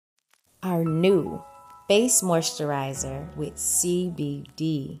our new face moisturizer with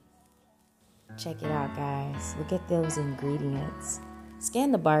CBD. Check it out, guys. Look at those ingredients.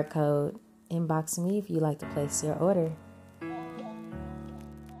 Scan the barcode. Inbox me if you'd like to place your order.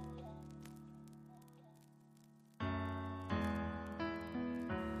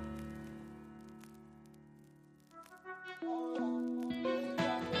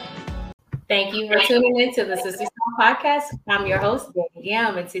 Thank you for tuning in to the Sister Song Podcast. I'm your host, Danny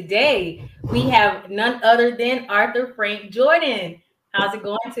Yam, and today we have none other than Arthur Frank Jordan. How's it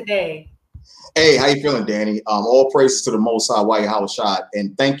going today? Hey, how you feeling, Danny? All praises to the Most High, White House Shot,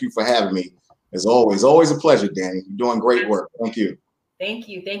 and thank you for having me. As always a pleasure, Danny. You're doing great work. Thank you. Thank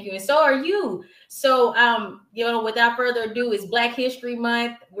you, and so are you. So, without further ado, it's Black History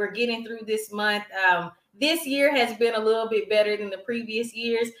Month. We're getting through this month. This year has been a little bit better than the previous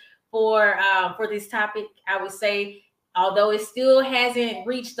years for this topic. I would say, although it still hasn't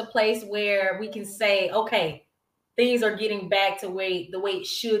reached the place where we can say, okay, things are getting back to the way it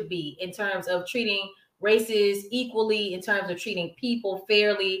should be in terms of treating races equally, in terms of treating people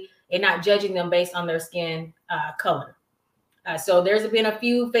fairly, and not judging them based on their skin color. So there's been a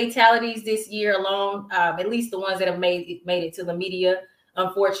few fatalities this year alone, at least the ones that have made it to the media,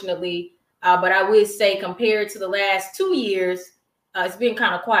 unfortunately. But I would say compared to the last 2 years, it's been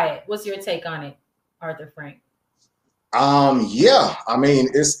kind of quiet. What's your take on it, Arthur Frank? Yeah, I mean,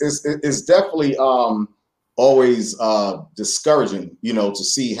 it's definitely always discouraging, to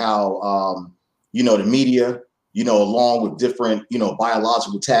see how the media, along with different,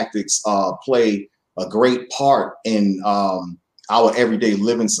 biological tactics, play a great part in our everyday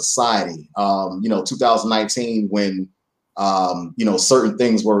living society. 2019, when certain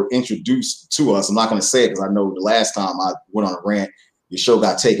things were introduced to us. I'm not going to say it because I know the last time I went on a rant, your show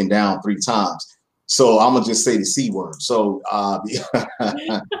got taken down 3 times. So I'm gonna just say the C word. So,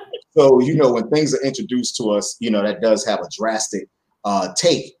 so when things are introduced to us, that does have a drastic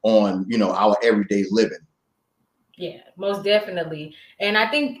take on our everyday living. Yeah, most definitely. And I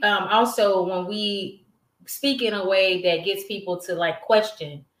think also when we speak in a way that gets people to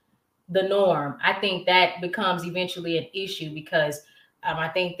question the norm, I think that becomes eventually an issue because I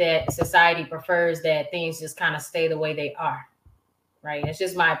think that society prefers that things just kind of stay the way they are. Right. That's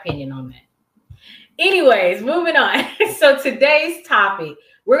just my opinion on that. Anyways, moving on. So today's topic,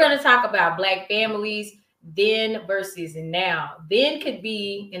 we're going to talk about Black families then versus now. Then could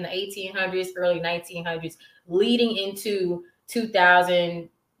be in the 1800s, early 1900s, leading into 2000,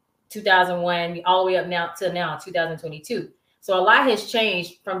 2001, all the way up now to now, 2022. So a lot has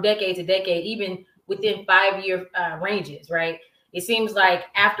changed from decade to decade, even within 5-year ranges, right? It seems like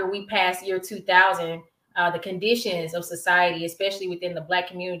after we pass year 2000, the conditions of society, especially within the Black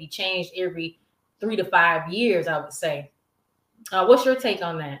community, changed every 3 to 5 years, I would say. What's your take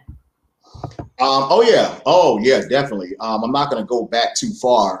on that? Oh yeah, definitely. I'm not going to go back too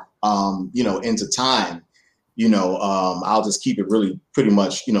far, into time. I'll just keep it really pretty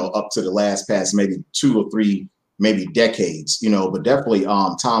much, up to the last past maybe 2 or 3, maybe decades. But definitely,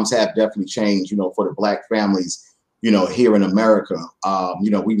 times have definitely changed. For the Black families, here in America.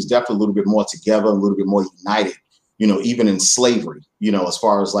 We was definitely a little bit more together, a little bit more united. Even in slavery. As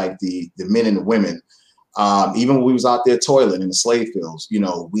far as like the men and the women. Even when we was out there toiling in the slave fields,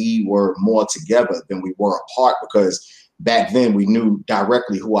 we were more together than we were apart because back then we knew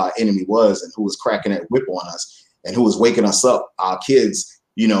directly who our enemy was and who was cracking that whip on us and who was waking us up. Our kids,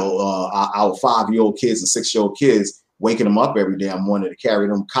 our 5-year-old kids and 6-year-old kids, waking them up every damn morning to carry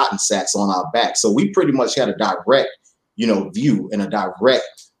them cotton sacks on our back. So we pretty much had a direct, view and a direct,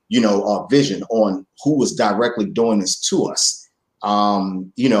 vision on who was directly doing this to us.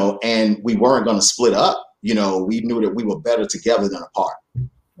 And we weren't going to split up. We knew that we were better together than apart.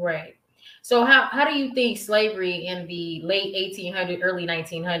 Right. So how do you think slavery in the late 1800s, early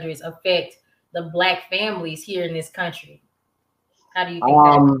 1900s affect the Black families here in this country? How do you think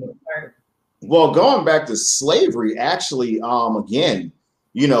that? Well, going back to slavery, actually, again,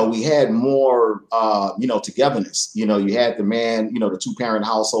 we had more, togetherness. You had the man, the 2-parent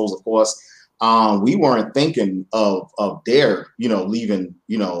households, of course. We weren't thinking of their, leaving,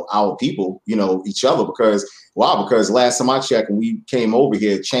 our people, each other because last time I checked, when we came over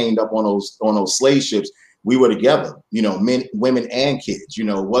here chained up on those slave ships, we were together, men, women and kids. It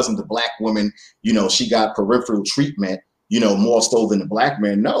wasn't the Black woman, she got peripheral treatment, more so than the Black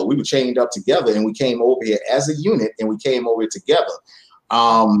man. No, we were chained up together and we came over here as a unit and we came over together.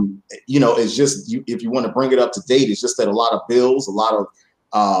 It's just, if you want to bring it up to date, it's just that a lot of bills, a lot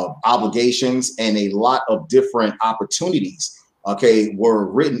of obligations and a lot of different opportunities okay,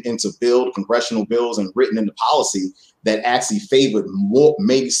 were written into congressional bills and written into policy that actually favored more,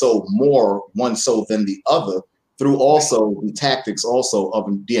 maybe so more one so than the other, through also the tactics also of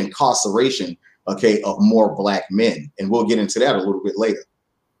the incarceration, okay, of more Black men. And we'll get into that a little bit later.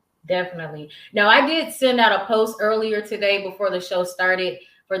 Definitely. Now, I did send out a post earlier today before the show started.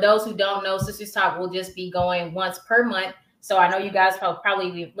 For those who don't know, Sisters Talk will just be going once per month. So I know you guys will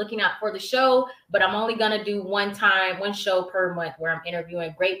probably be looking out for the show, but I'm only going to do one show per month where I'm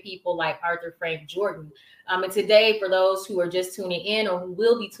interviewing great people like Arthur Frank Jordan. And today, for those who are just tuning in or who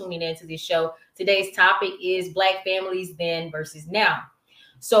will be tuning into this show, today's topic is Black families then versus now.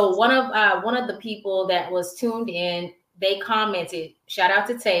 So one of the people that was tuned in, they commented, shout out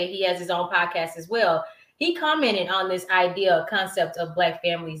to Tay, he has his own podcast as well. He commented on this concept of Black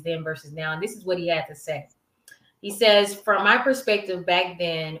families then versus now. And this is what he had to say. He says, from my perspective, back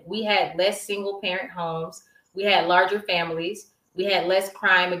then, we had less single parent homes. We had larger families. We had less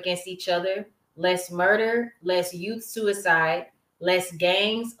crime against each other, less murder, less youth suicide, less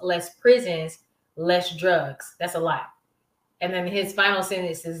gangs, less prisons, less drugs. That's a lot. And then his final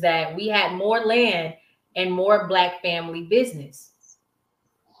sentence is that we had more land and more Black family business.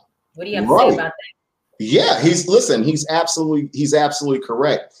 What do you have to say about that? Yeah, he's absolutely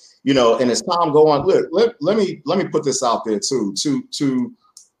correct. You know, and as time go on, look, let me put this out there too.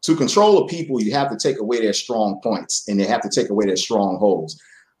 To control the people, you have to take away their strong points and they have to take away their strongholds.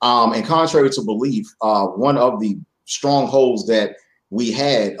 And contrary to belief, one of the strongholds that we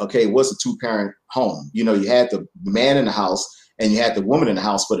had, okay, was a two-parent home. You know, you had the man in the house and you had the woman in the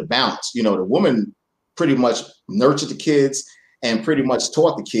house for the balance. You know, the woman pretty much nurtured the kids and pretty much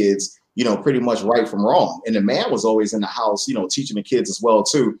taught the kids, you know, pretty much right from wrong. And the man was always in the house, you know, teaching the kids as well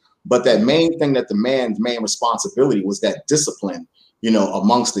too. But that main thing, that the man's main responsibility was that discipline, you know,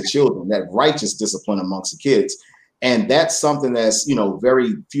 amongst the children, that righteous discipline amongst the kids. And that's something that's, you know,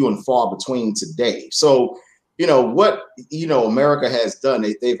 very few and far between today. So, you know, what, you know, America has done,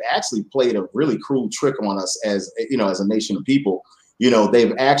 they've actually played a really cruel trick on us as, you know, as a nation of people. You know,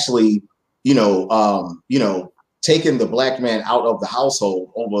 they've actually, taken the Black man out of the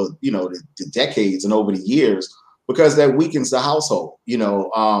household over, you know, the decades and over the years, because that weakens the household.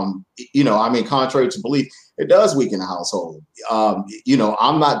 I mean, contrary to belief, it does weaken the household.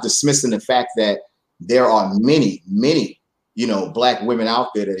 I'm not dismissing the fact that there are many, you know, Black women out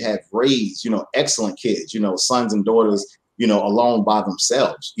there that have raised, you know, excellent kids, you know, sons and daughters, you know, alone by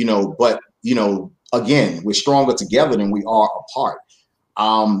themselves, you know, but, you know, again, we're stronger together than we are apart.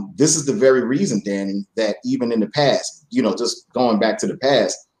 This is the very reason, Danny, that even in the past, you know, just going back to the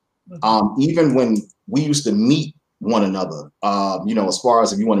past, even when we used to meet one another, you know, as far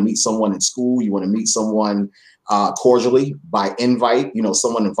as if you want to meet someone in school, you want to meet someone cordially by invite, you know,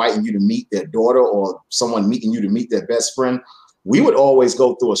 someone inviting you to meet their daughter or someone meeting you to meet their best friend, we would always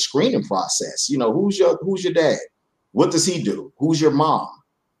go through a screening process. You know, who's your dad? What does he do? Who's your mom?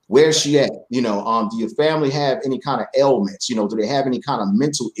 Where's she at? You know, do your family have any kind of ailments? You know, do they have any kind of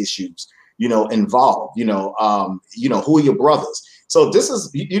mental issues, you know, involved? You know, who are your brothers? So this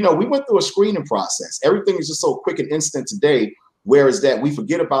is, you know, we went through a screening process. Everything is just so quick and instant today, whereas that we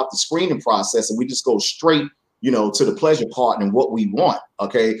forget about the screening process and we just go straight, you know, to the pleasure part and what we want.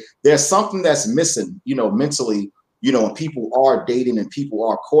 Okay, there's something that's missing, you know, mentally, you know, when people are dating and people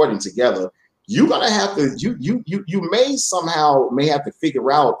are courting together. You're gonna have to, you may have to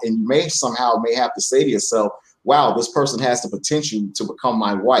figure out, and you may have to say to yourself, wow, this person has the potential to become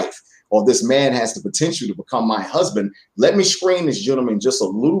my wife, or this man has the potential to become my husband. Let me screen this gentleman just a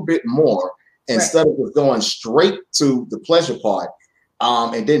little bit more instead of just going straight to the pleasure part.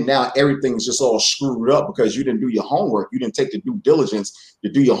 And then now everything's just all screwed up because you didn't do your homework. You didn't take the due diligence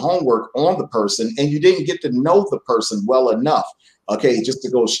to do your homework on the person, and you didn't get to know the person well enough. Okay, just to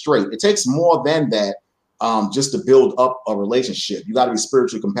go straight. It takes more than that, just to build up a relationship. You got to be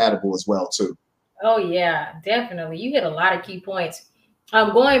spiritually compatible as well, too. Oh, yeah, definitely. You hit a lot of key points.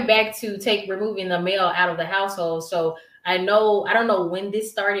 Going back to removing the male out of the household. So I don't know when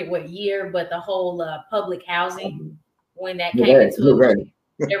this started, what year, but the whole public housing, when that came into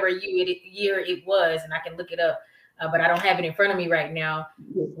whatever year it was, and I can look it up. But I don't have it in front of me right now.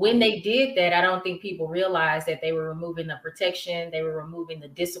 When they did that, I don't think people realized that they were removing the protection, they were removing the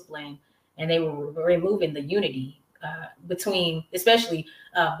discipline, and they were removing the unity between, especially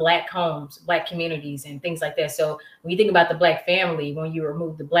Black homes, Black communities, and things like that. So when you think about the Black family, when you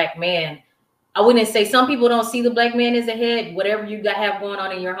remove the Black man, I wouldn't say, some people don't see the Black man as a head. Whatever you have going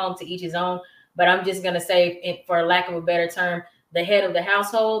on in your home, to each his own. But I'm just going to say, for lack of a better term, the head of the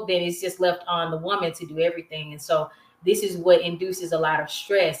household, then it's just left on the woman to do everything. And so this is what induces a lot of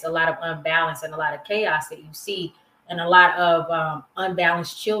stress, a lot of unbalance, and a lot of chaos that you see and a lot of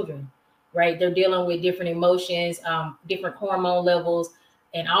unbalanced children, right? They're dealing with different emotions, different hormone levels,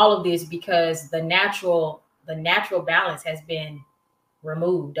 and all of this because the natural balance has been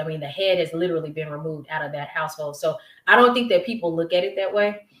removed. I mean, the head has literally been removed out of that household. So I don't think that people look at it that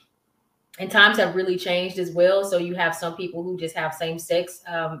way. And times have really changed as well. So you have some people who just have same-sex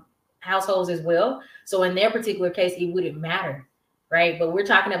households as well. So in their particular case, it wouldn't matter, right? But we're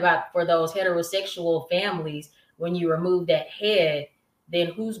talking about for those heterosexual families, when you remove that head, then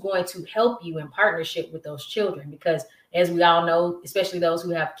who's going to help you in partnership with those children? Because as we all know, especially those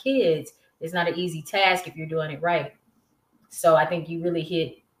who have kids, it's not an easy task if you're doing it right. So I think you really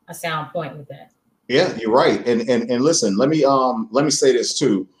hit a sound point with that. Yeah, you're right. And listen, let me say this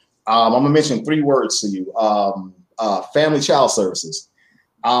too. I'm gonna mention 3 words to you. Family child services.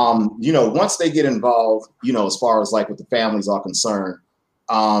 Once they get involved, as far as like with the families are concerned,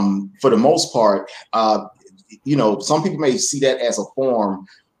 for the most part, some people may see that as a form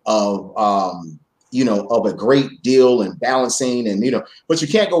of, of a great deal and balancing and, but you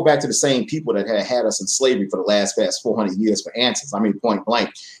can't go back to the same people that had us in slavery for the past 400 years for answers. I mean, point blank,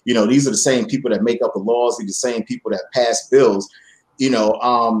 these are the same people that make up the laws. These are the same people that pass bills.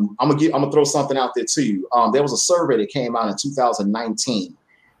 I'm gonna throw something out there to you. There was a survey that came out in 2019.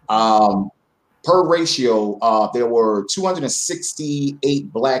 Per ratio, there were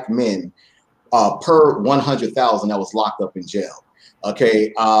 268 black men per 100,000 that was locked up in jail.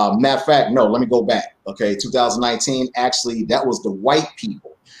 Okay. Matter of fact, no, let me go back. Okay. 2019, actually, that was the white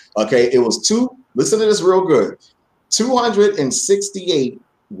people. Okay. It was listen to this real good. 268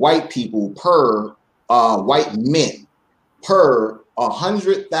 white people per white men per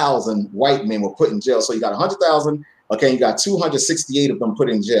 100,000 white men were put in jail. So you got 100,000. Okay. You got 268 of them put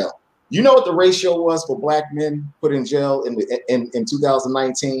in jail. You know what the ratio was for black men put in jail in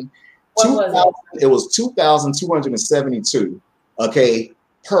 2019? What was it? It was 2,272. Okay,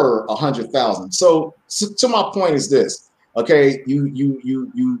 per 100,000. So to my point is this. Okay,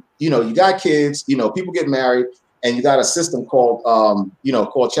 you got kids. People get married, and you got a system called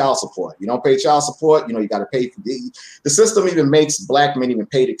called child support. You don't pay child support. You got to pay for the system. Even makes black men even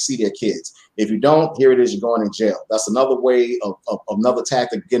pay to see their kids. If you don't, here it is, you're going in jail. That's another way of another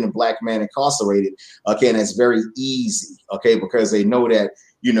tactic of getting a black man incarcerated. Okay, and it's very easy. Okay, because they know that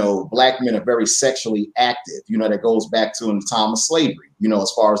black men are very sexually active. That goes back to in the time of slavery.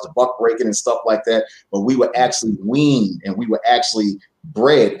 As far as the buck breaking and stuff like that. But we were actually weaned and we were actually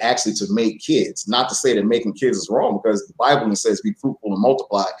bred actually to make kids. Not to say that making kids is wrong, because the Bible says be fruitful and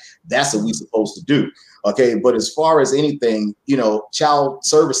multiply. That's what we're supposed to do. Okay, but as far as anything, child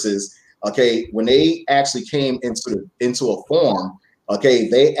services. Okay, when they actually came into a form, okay,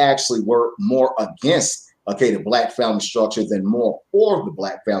 they actually were more against the black family structure than more for the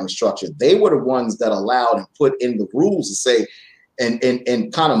black family structure. They were the ones that allowed and put in the rules to say and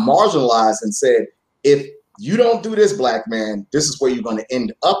kind of marginalized and said, if you don't do this, black man, this is where you're going to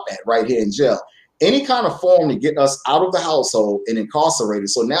end up at, right here in jail. Any kind of form to get us out of the household and incarcerated.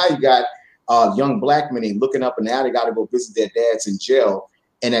 So now you got young black men looking up and now they got to go visit their dads in jail.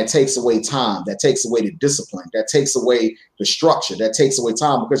 And that takes away time. That takes away the discipline. That takes away the structure. That takes away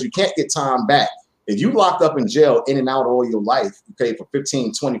time, because you can't get time back. If you locked up in jail in and out all your life, okay, for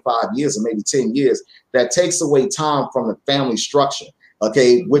 15, 25 years or maybe 10 years, that takes away time from the family structure,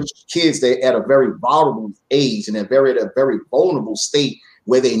 okay, which kids, they're at a very vulnerable age and they're at a very vulnerable state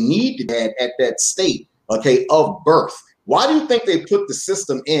where they need to dad at that state, okay, of birth. Why do you think they put the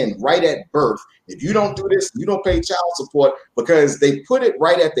system in right at birth? If you don't do this, you don't pay child support, because they put it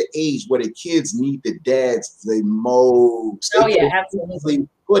right at the age where the kids need the dads the most. Oh, yeah, absolutely.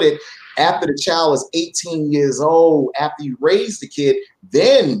 Put it after the child is 18 years old, after you raise the kid,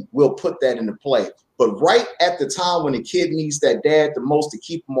 then we'll put that into play. But right at the time when the kid needs that dad the most to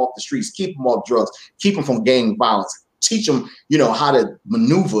keep them off the streets, keep them off drugs, keep them from gang violence, teach them, how to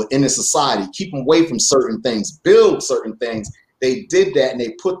maneuver in the society, keep them away from certain things, build certain things. They did that, and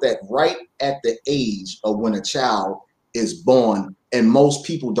they put that right at the age of when a child is born. And most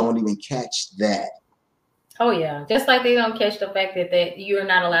people don't even catch that. Oh, yeah. Just like they don't catch the fact that you're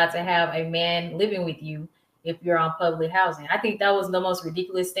not allowed to have a man living with you if you're on public housing. I think that was the most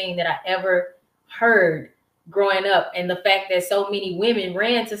ridiculous thing that I ever heard growing up. And the fact that so many women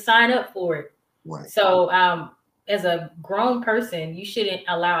ran to sign up for it. Right. So as a grown person, you shouldn't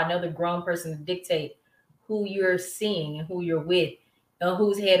allow another grown person to dictate who you're seeing and who you're with and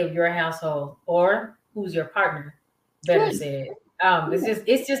who's head of your household or who's your partner, better said.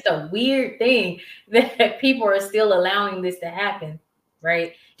 It's just a weird thing that people are still allowing this to happen,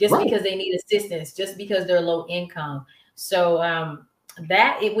 right? Just because they need assistance, just because they're low income. So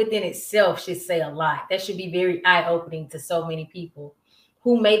that it within itself should say a lot. That should be very eye-opening to so many people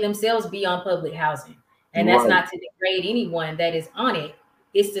who may themselves be on public housing. And that's Right. not to degrade anyone that is on it.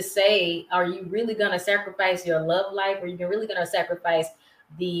 It's to say, are you really going to sacrifice your love life? Or are you really going to sacrifice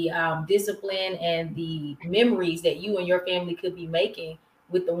the discipline and the memories that you and your family could be making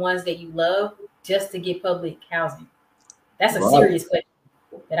with the ones that you love just to get public housing? That's a Right. serious question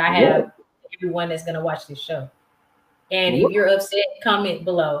that I Right. have for everyone that's going to watch this show. And if you're upset, comment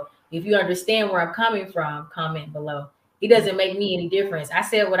below. If you understand where I'm coming from, comment below. It doesn't make me any difference. I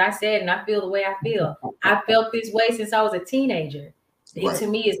said what I said, and I feel the way I feel. I felt this way since I was a teenager. Right. It to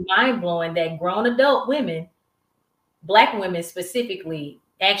me is mind blowing that grown adult women, Black women specifically,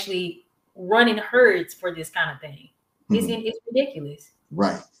 actually running herds for this kind of thing. It's ridiculous.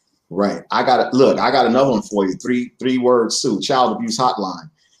 Right. Right. I got another one for you. Three words too. Child abuse hotline.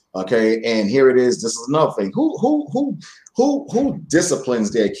 Okay. And here it is. This is another thing. Who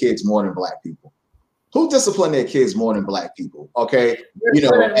disciplines their kids more than Black people? Who discipline their kids more than Black people? Okay. You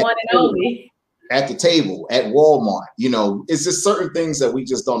know, one and only. At the table, at Walmart, you know, it's just certain things that we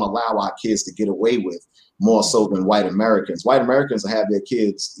just don't allow our kids to get away with more so than white Americans. White Americans have their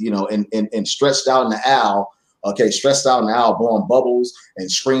kids, you know, and stretched out in the aisle. Okay, stressed out in the aisle, blowing bubbles and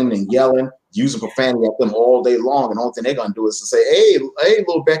screaming and yelling, using profanity at them all day long. And the only thing they're gonna do is to say, hey,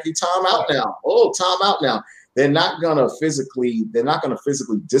 little Becky, time out now. Oh, time out now. They're not gonna physically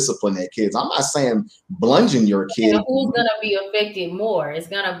discipline their kids. I'm not saying bludgeon your kids. And who's gonna be affected more? It's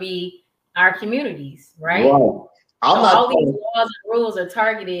gonna be our communities, right? Right. All these laws and rules are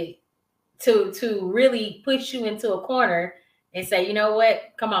targeted to really push you into a corner and say, you know what?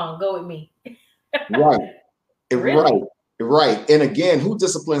 Come on, go with me. Right. Really? Right. And again, who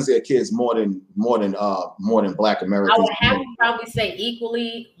disciplines their kids more than Black Americans? I would have to probably say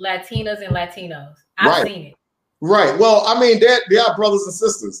equally Latinas and Latinos. I've seen it. Right. Well, I mean, they are brothers and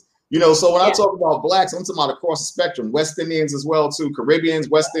sisters. You know, so when I talk about Blacks, I'm talking about across the spectrum. West Indians as well too, Caribbeans,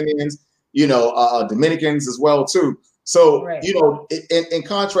 West Indians, you know, Dominicans as well too. So, you know, in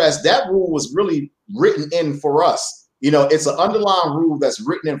contrast, that rule was really written in for us. You know, it's an underlying rule that's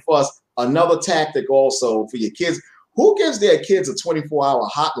written in for us. Another tactic also for your kids. Who gives their kids a 24-hour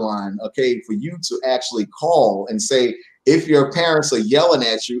hotline, okay, for you to actually call and say, if your parents are yelling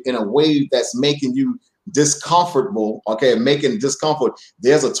at you in a way that's making you discomfortable, okay, making discomfort,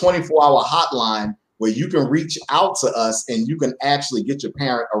 there's a 24-hour hotline where you can reach out to us and you can actually get your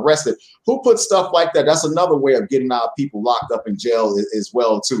parent arrested. Who puts stuff like that? That's another way of getting our people locked up in jail as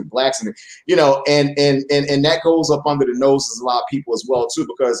well too. Blacks, and you know, and that goes up under the noses of a lot of people as well too,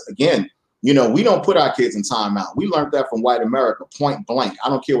 because again, you know, we don't put our kids in timeout. We learned that from white America, point blank. I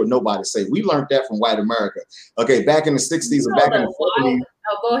don't care what nobody say. We learned that from white America. Okay, back in the 60s and back in the 70s.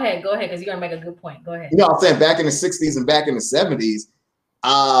 Oh, go ahead, because you're gonna make a good point. Go ahead. You know what I'm saying? Back in the 60s and back in the 70s,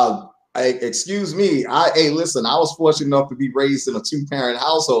 excuse me. Listen, I was fortunate enough to be raised in a two-parent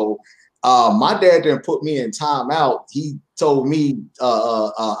household. My dad didn't put me in timeout. He told me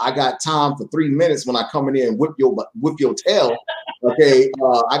I got time for 3 minutes when I come in here and whip your tail. Okay,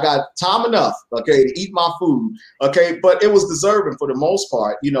 I got time enough, okay, to eat my food, okay, but it was deserving for the most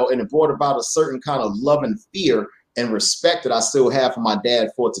part, you know, and it brought about a certain kind of love and fear and respect that I still have for my dad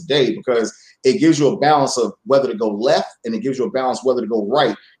for today, because it gives you a balance of whether to go left and it gives you a balance whether to go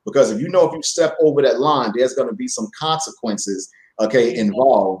right, because if you know if you step over that line, there's going to be some consequences, okay,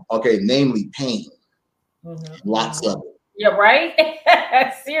 involved, okay, namely pain, lots of it. Yeah, right.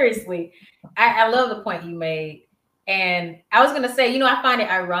 Seriously, I love the point you made. And I was going to say, you know, I find it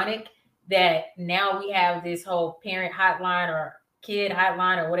ironic that now we have this whole parent hotline or kid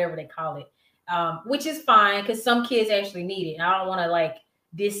hotline or whatever they call it, which is fine because some kids actually need it. And I don't want to like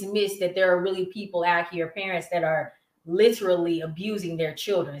dismiss that there are really people out here, parents that are literally abusing their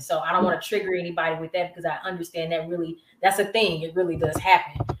children. So I don't want to trigger anybody with that because I understand that really that's a thing. It really does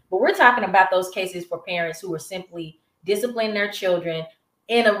happen. But we're talking about those cases for parents who are simply disciplining their children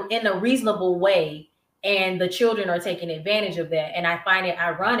in a reasonable way. And the children are taking advantage of that. And I find it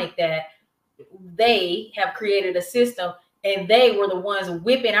ironic that they have created a system and they were the ones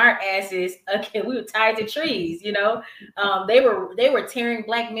whipping our asses. Okay, we were tied to trees, you know. They were tearing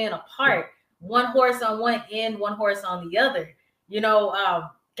Black men apart. One horse on one end, one horse on the other. You know,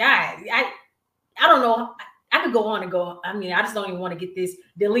 guys, I don't know. I could go on and go. I mean, I just don't even want to get this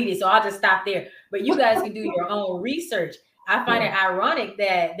deleted. So I'll just stop there. But you guys can do your own research. I find it ironic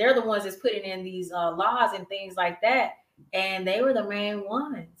that they're the ones that's putting in these laws and things like that. And they were the main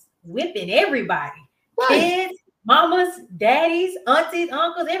ones whipping everybody. Right. Kids, mamas, daddies, aunties,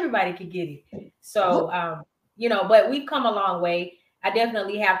 uncles, everybody could get it. So, you know, but we've come a long way. I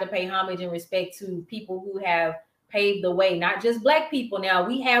definitely have to pay homage and respect to people who have paved the way. Not just Black people. Now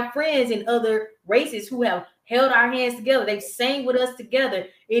we have friends in other races who have held our hands together. They've sang with us together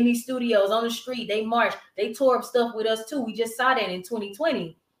in these studios, on the street. They marched. They tore up stuff with us too. We just saw that in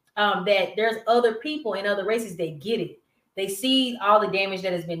 2020. That there's other people in other races that get it. They see all the damage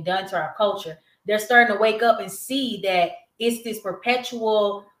that has been done to our culture. They're starting to wake up and see that it's this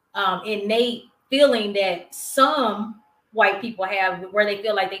perpetual, innate feeling that some white people have, where they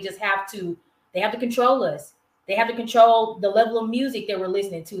feel like they just have to control us. They have to control the level of music that we're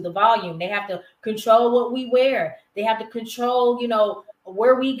listening to, the volume. They have to control what we wear. They have to control,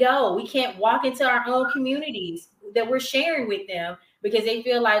 where we go. We can't walk into our own communities that we're sharing with them because they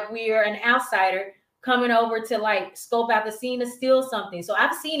feel like we're an outsider coming over to like scope out the scene to steal something. So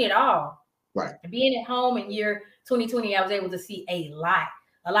I've seen it all. Right. Being at home in year 2020, I was able to see a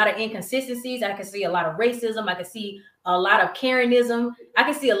lot of inconsistencies. I can see a lot of racism. I can see a lot of Karenism. I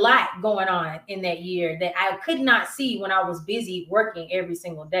can see a lot going on in that year that I could not see when I was busy working every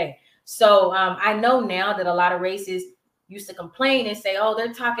single day. So I know now that a lot of races used to complain and say, oh,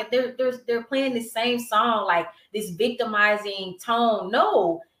 they're playing the same song, like this victimizing tone.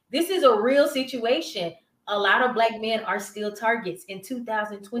 No, this is a real situation. A lot of Black men are still targets in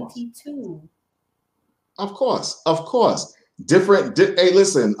 2022. Of course. Hey,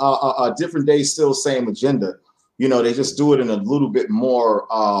 listen, different day, still same agenda. They just do it in a little bit more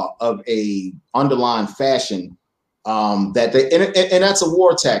of a underlying fashion. And that's a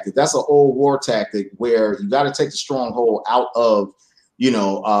war tactic. That's an old war tactic where you got to take the stronghold out of the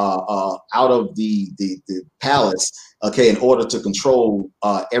palace, okay, in order to control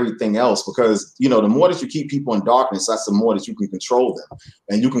everything else. Because the more that you keep people in darkness, that's the more that you can control them,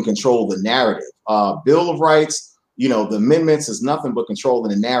 and you can control the narrative. Bill of Rights, the amendments is nothing but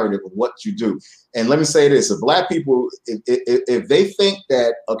controlling the narrative of what you do. And let me say this: if Black people, if they think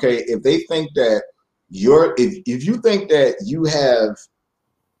that, okay, if they think that if you think that you have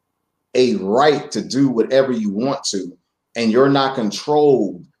a right to do whatever you want to, and you're not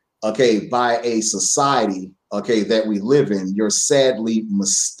controlled, okay, by a society, okay, that we live in, you're sadly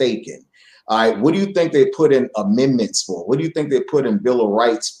mistaken. All right, what do you think they put in amendments for? What do you think they put in Bill of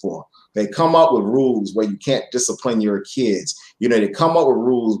Rights for? They come up with rules where you can't discipline your kids. They come up with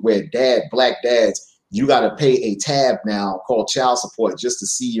rules where Black dads, you got to pay a tab now called child support just to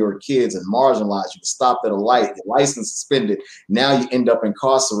see your kids and marginalize you. Stopped at a light, your license suspended. Now you end up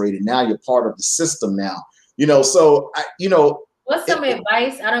incarcerated. Now you're part of the system now. So what's some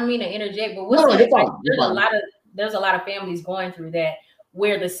advice? I don't mean to interject, but what's some advice? There's a lot of families going through that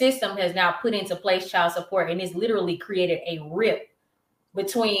where the system has now put into place child support, and it's literally created a rip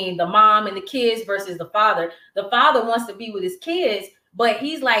between the mom and the kids versus the father. The father wants to be with his kids, but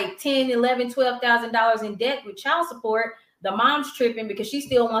he's like $10,000, $11,000, $12,000 in debt with child support. The mom's tripping because she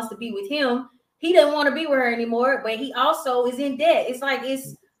still wants to be with him. He doesn't want to be with her anymore, but he also is in debt. It's like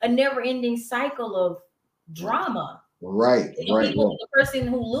it's a never-ending cycle of drama. Right. The person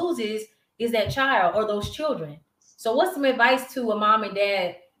who loses is that child or those children. So what's some advice to a mom and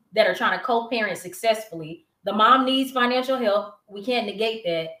dad that are trying to co-parent successfully? The mom needs financial help. We can't negate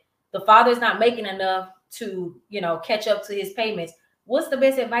that. The father's not making enough to, catch up to his payments. What's the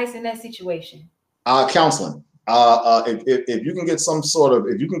best advice in that situation? Counseling. If you can get some sort of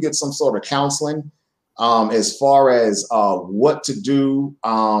counseling, as far as what to do,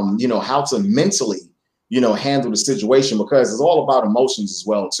 how to mentally, handle the situation, because it's all about emotions as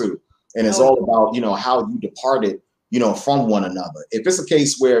well too, and it's all about how you departed, from one another. If it's a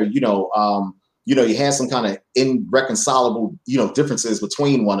case where you had some kind of irreconcilable, differences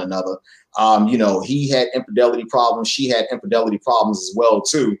between one another. He had infidelity problems. She had infidelity problems as well,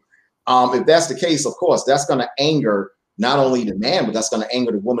 too. If that's the case, of course, that's going to anger not only the man, but that's going to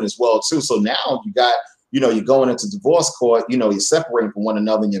anger the woman as well, too. So now you got, you're going into divorce court, you're separating from one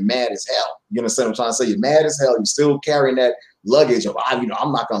another and you're mad as hell. You understand what I'm trying to say? You're mad as hell. You're still carrying that luggage of, I'm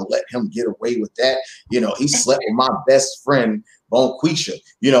not going to let him get away with that. He slept with my best friend, Bonquisha,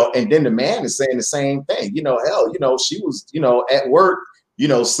 and then the man is saying the same thing. Hell, she was, at work,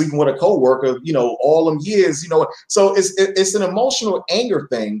 sleeping with a coworker, all them years, so it's an emotional anger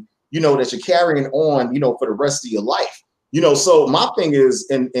thing, that you're carrying on, for the rest of your life. So my thing is,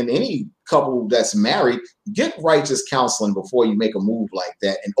 in any couple that's married, get righteous counseling before you make a move like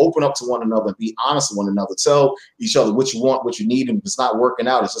that, and open up to one another and be honest with one another. Tell each other what you want, what you need, and if it's not working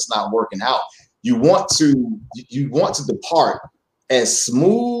out, it's just not working out. You want to depart as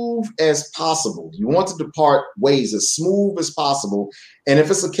smooth as possible. You want to depart ways as smooth as possible. And if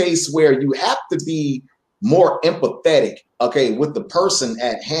it's a case where you have to be more empathetic, okay, with the person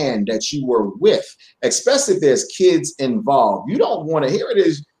at hand that you were with, especially if there's kids involved, you don't want to, here it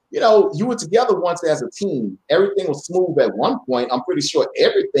is, you know, you were together once as a team. Everything was smooth at one point. I'm pretty sure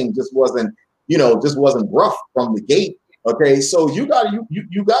everything just wasn't, you know, just wasn't rough from the gate. Okay, so you gotta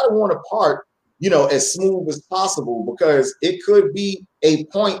want to part, you know, as smooth as possible, because it could be a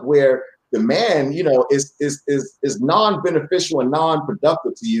point where the man, you know, is non-beneficial and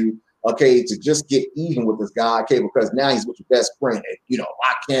non-productive to you. Okay, to just get even with this guy, okay, because now he's with your best friend. You know,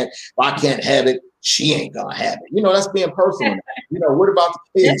 if I can't have it, she ain't gonna have it. You know, that's being personal. You know, what about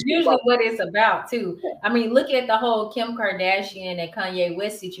the kids? That's usually what it's about too. I mean, look at the whole Kim Kardashian and Kanye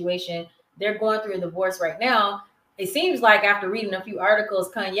West situation. They're going through a divorce right now. It seems like after reading a few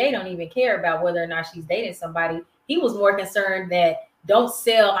articles, Kanye don't even care about whether or not she's dating somebody. He was more concerned that don't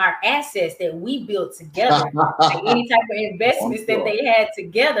sell our assets that we built together, like any type of investments that they had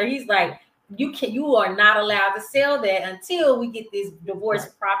together. He's like, you are not allowed to sell that until we get this divorce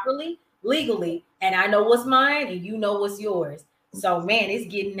properly, legally, and I know what's mine and you know what's yours. So man, it's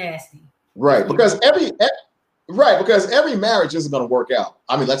getting nasty. Right, because every marriage isn't going to work out.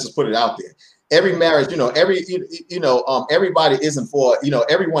 I mean, let's just put it out there. Every marriage, you know, everybody isn't for, you know,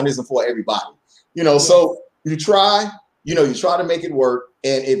 everyone isn't for everybody. You know, so you try to make it work.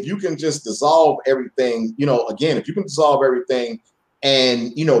 And if you can just dissolve everything, you know, again, if you can dissolve everything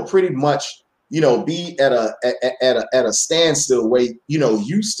and, you know, pretty much, you know, be at a standstill where, you know,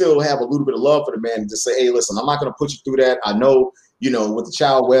 you still have a little bit of love for the man and just say, hey, listen, I'm not going to put you through that. I know, you know, what the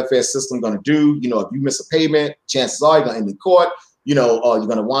child welfare system going to do. You know, if you miss a payment, chances are you're going to end in court. You know, you're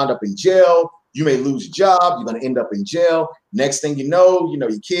going to wind up in jail. You may lose your job. You're going to end up in jail. Next thing you know,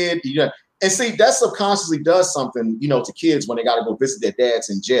 your kid, and see, that subconsciously does something, you know, to kids when they got to go visit their dads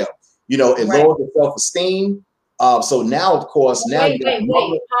in jail. You know, it lowers their self-esteem. So now, of course, wait,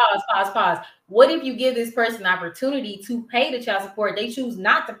 pause. What if you give this person an opportunity to pay the child support? They choose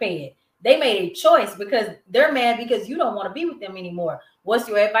not to pay it. They made a choice because they're mad because you don't want to be with them anymore. What's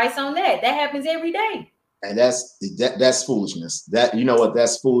your advice on that? That happens every day. And that's foolishness. That, you know what,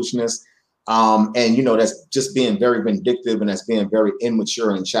 that's foolishness. And, you know, that's just being very vindictive, and that's being very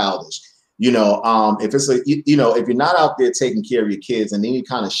immature and childish. You know, if it's if you're not out there taking care of your kids in any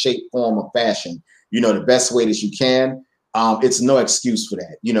kind of shape, form, or fashion, you know, the best way that you can, it's no excuse for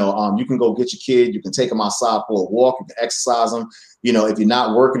that. You know, you can go get your kid, you can take them outside for a walk, you can exercise them. You know, if you're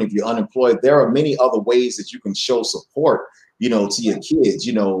not working, if you're unemployed, there are many other ways that you can show support, you know, to your kids,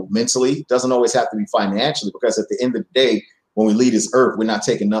 you know, mentally. It doesn't always have to be financially, because at the end of the day, when we leave this earth, we're not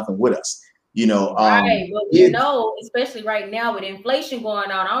taking nothing with us. You know, right. But you know, especially right now with inflation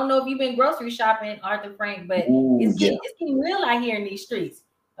going on, I don't know if you've been grocery shopping, Arthur Frank, but it's getting real out here in these streets.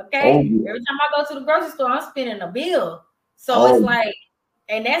 Okay. Every time I go to the grocery store, I'm spending a bill. So it's like,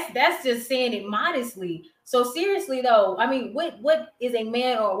 and that's just saying it modestly. So seriously though, I mean, what is a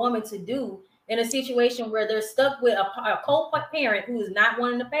man or a woman to do in a situation where they're stuck with a co-parent who is not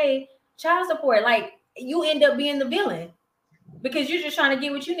wanting to pay child support? Like, you end up being the villain, because you're just trying to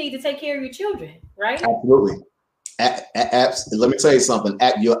get what you need to take care of your children, right? Absolutely. Let me tell you something.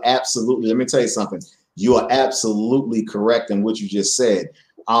 Let me tell you something. You are absolutely correct in what you just said.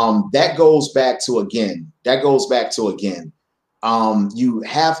 That goes back to again. You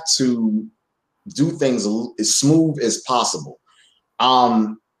have to do things as smooth as possible.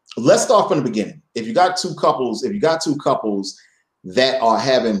 Let's start from the beginning. If you got two couples that are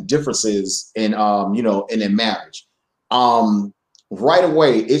having differences in in their marriage, right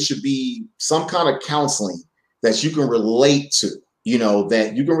away, it should be some kind of counseling that you can relate to,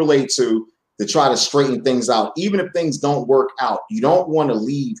 to try to straighten things out. Even if things don't work out, you don't want to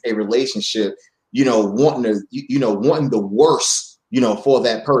leave a relationship, wanting the worst, for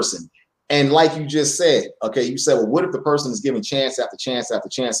that person. And like you just said, okay, you said, well, what if the person is giving chance after chance after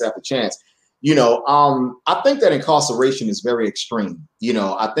chance after chance? I think that incarceration is very extreme.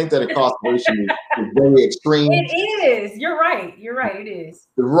 I think that incarceration is very extreme. It is. You're right. It is.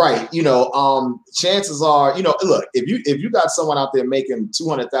 Right. Chances are, look, if you got someone out there making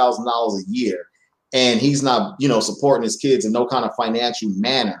 $200,000 a year and he's not, supporting his kids in no kind of financial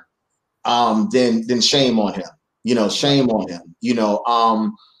manner, then shame on him. Shame on him.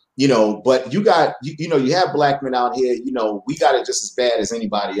 But you got, you have black men out here, we got it just as bad as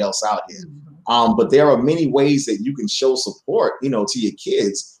anybody else out here. But there are many ways that you can show support, to your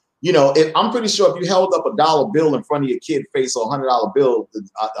kids. I'm pretty sure if you held up a $1 bill in front of your kid's face, or $100 bill,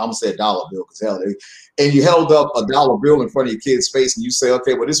 I'm gonna say $1 bill because and you held up a $1 bill in front of your kid's face and you say,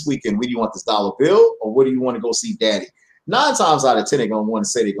 okay, well, this weekend, where do you want this $1 bill, or where do you want to go see daddy? 9 times out of 10, they're gonna want to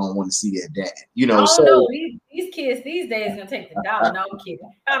say they're gonna want to see their dad. No, these kids these days gonna take the dollar. No, I'm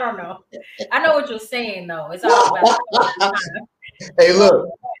kidding. I don't know. I know what you're saying though. It's all about. Hey, look,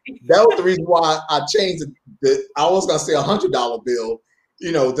 that was the reason why I changed I was gonna say $100 bill,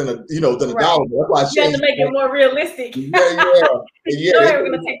 than a Right. dollar bill. That's why I You have to changed make it more realistic. yeah. They're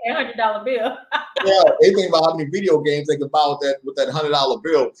gonna take that $100 bill. Yeah, they think about how many video games they can buy with that $100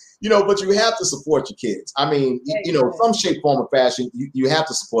 bill. But you have to support your kids. I mean, some shape, form, or fashion, you have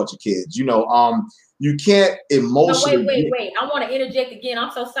to support your kids. You can't emotionally. No, wait. I want to interject again.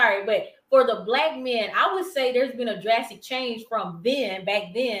 I'm so sorry, but for the black men, I would say there's been a drastic change from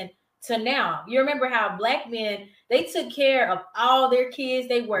back then to now. You remember how black men, they took care of all their kids.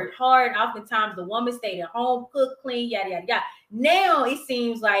 They worked hard. Oftentimes the woman stayed at home, cooked, clean, yada, yada, yada. Now it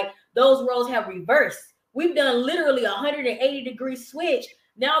seems like those roles have reversed. We've done literally 180-degree switch.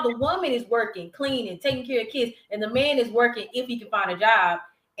 Now the woman is working, cleaning, taking care of kids, and the man is working if he can find a job.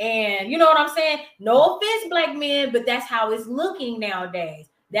 And you know what I'm saying? No offense, black men, but that's how it's looking nowadays.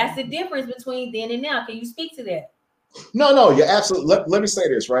 That's the difference between then and now. Can you speak to that? No, you're absolutely. Let me say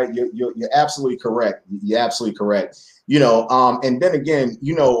this, right? You're absolutely correct. You're absolutely correct. And then again,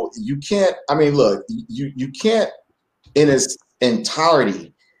 you can't. I mean, look, you can't in its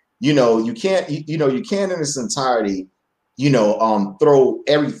entirety. You can't in its entirety. Throw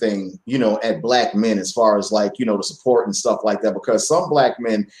everything, at black men as far as like, the support and stuff like that, because some black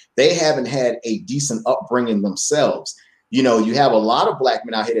men, they haven't had a decent upbringing themselves. You have a lot of black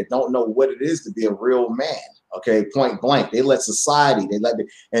men out here that don't know what it is to be a real man. Okay, point blank. They let society,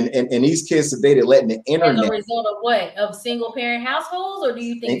 and these kids today, they're letting the internet. As a result of what? Of single parent households, or do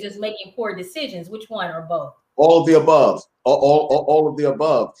you think just making poor decisions? Which one, or both? All of the above. All of the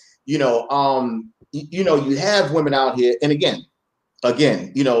above. You have women out here, and again,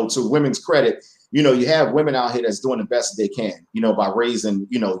 to women's credit, you have women out here that's doing the best they can, by raising,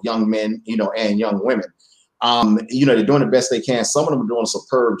 young men, and young women. They're doing the best they can. Some of them are doing a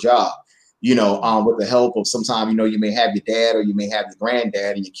superb job, with the help of sometimes, you may have your dad or you may have your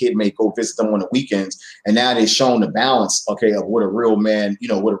granddad, and your kid may go visit them on the weekends. And now they've shown the balance, okay, of what a real man,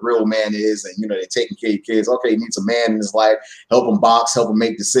 what a real man is. And, they're taking care of your kids. Okay, he needs a man in his life, help him box, help him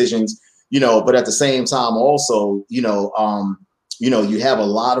make decisions, but at the same time also, you have a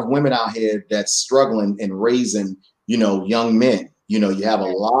lot of women out here that's struggling and raising, young men. You have a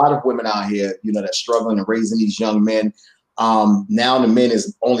lot of women out here, that's struggling and raising these young men. Now the man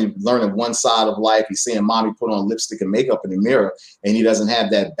is only learning one side of life. He's seeing mommy put on lipstick and makeup in the mirror, and he doesn't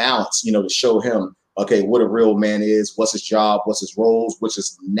have that balance, to show him, okay, what a real man is, what's his job, what's his roles, what's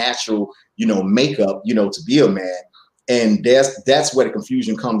his natural, makeup, to be a man. And that's where the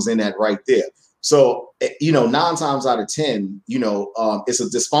confusion comes in at right there. So, 9 times out of 10, it's a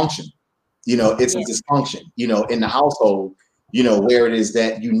dysfunction. It's a dysfunction, in the household, where it is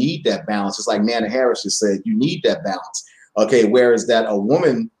that you need that balance. It's like Nana Harris just said, you need that balance. Okay, whereas that a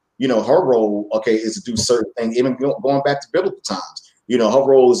woman, her role, okay, is to do certain things, even going back to biblical times. Her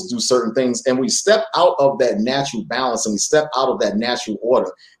role is to do certain things. And we step out of that natural balance and we step out of that natural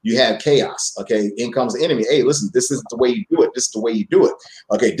order. You have chaos. Okay, in comes the enemy. Hey, listen, this isn't the way you do it. This is the way you do it.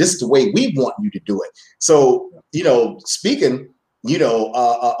 Okay, this is the way we want you to do it. So, speaking,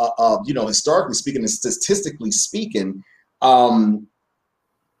 historically speaking and statistically speaking,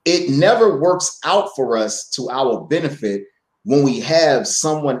 it never works out for us to our benefit when we have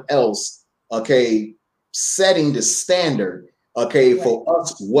someone else, okay, setting the standard, okay, for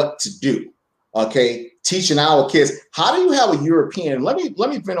us what to do, okay, teaching our kids. How do you have a European? Let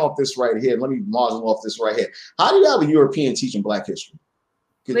me vent off this right here. Let me muzzle off this right here. How do you have a European teaching Black history?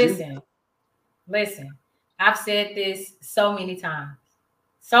 Listen. I've said this so many times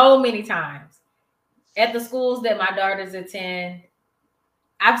at the schools that my daughters attend.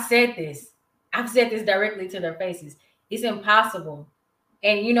 I've said this directly to their faces. It's impossible.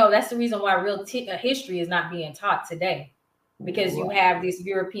 And, that's the reason why real history is not being taught today, because you have this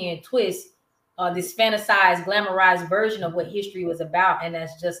European twist, this fantasized, glamorized version of what history was about. And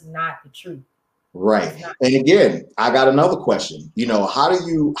that's just not the truth. Right. And again, I got another question. How do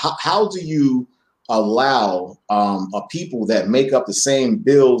you allow a people that make up the same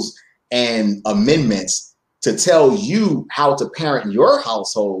bills and amendments to tell you how to parent your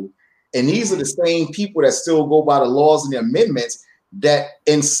household? And these are the same people that still go by the laws and the amendments that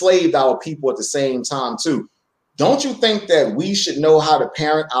enslaved our people at the same time too. Don't you think that we should know how to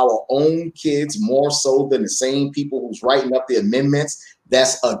parent our own kids more so than the same people who's writing up the amendments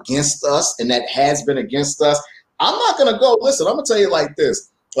that's against us and that has been against us? I'm not going to go, listen, I'm going to tell you like this,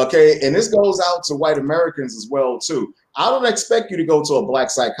 okay? And this goes out to white Americans as well too. I don't expect you to go to a Black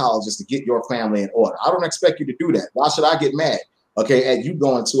psychologist to get your family in order. I don't expect you to do that. Why should I get mad, okay, at you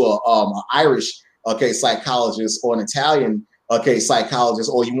going to a Irish, okay, psychologist or an Italian, okay, psychologist,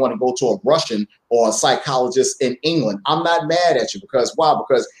 or you want to go to a Russian or a psychologist in England. I'm not mad at you because why?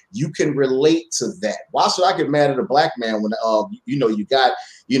 Because you can relate to that. Why should I get mad at a black man when you know you got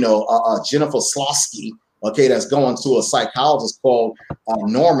Jennifer Slosky, okay, that's going to a psychologist called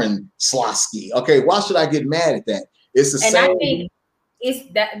Norman Slosky. Okay, why should I get mad at that? It's the same. And I think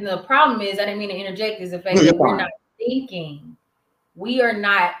it's that the problem is, I didn't mean to interject, is the fact that we're not thinking. We are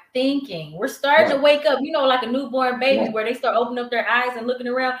not thinking. We're starting to wake up, you know, like a newborn baby where they start opening up their eyes and looking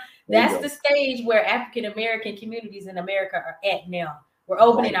around. That's the stage where African American communities in America are at now. We're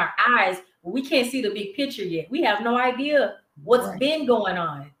opening our eyes, but we can't see the big picture yet. We have no idea what's been going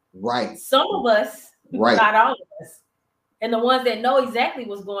on. Right. Some of us, not all of us. And the ones that know exactly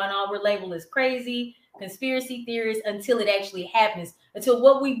what's going on, we're labeled as crazy, conspiracy theorists until it actually happens, until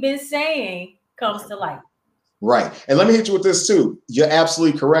what we've been saying comes to light. Right. And let me hit you with this too. You're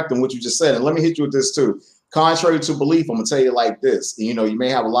absolutely correct in what you just said. And let me hit you with this too. Contrary to belief, I'm gonna tell you like this. You know, you may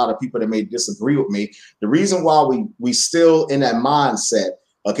have a lot of people that may disagree with me. The reason why we still in that mindset,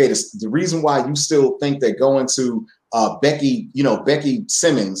 okay, the reason why you still think that going to Becky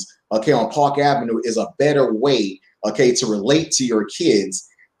Simmons, okay, on Park Avenue is a better way, okay, to relate to your kids,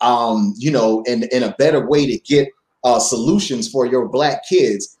 you know, and a better way to get solutions for your black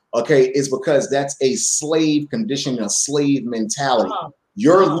kids, okay, is because that's a slave condition, a slave mentality.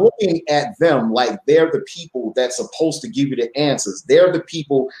 You're looking at them like they're the people that's supposed to give you the answers. They're the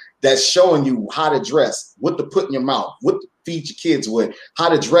people that's showing you how to dress, what to put in your mouth, what to feed your kids with, how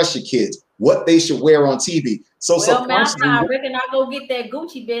to dress your kids, what they should wear on TV. So, I reckon I'll go get that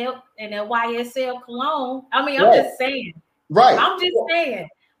Gucci belt and that YSL cologne. I mean, I'm just saying. Right. I'm just saying.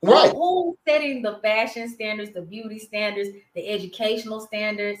 Right. Who's setting the fashion standards, the beauty standards, the educational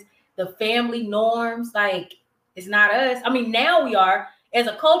standards, the family norms? Like, it's not us. I mean, now we are. As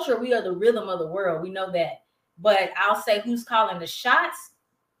a culture, we are the rhythm of the world. We know that. But I'll say who's calling the shots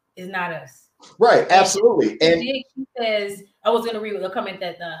is not us. Right. Absolutely. And she says, I was going to read a comment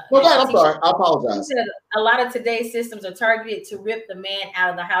that I'm sorry. I apologize. She said, a lot of today's systems are targeted to rip the man out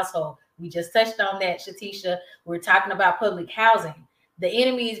of the household. We just touched on that, Shatisha. We're talking about public housing. The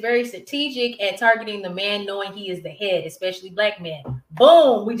enemy is very strategic at targeting the man, knowing he is the head, especially black men.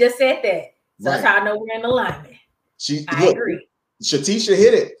 Boom. We just said that. So that's how I know we're in alignment. I agree. Shatisha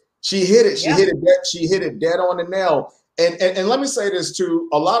hit it. She hit it. She hit it. She hit it dead on the nail. And let me say this too.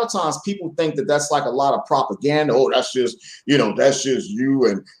 A lot of times people think that that's like a lot of propaganda. Oh, that's just, you know, that's just you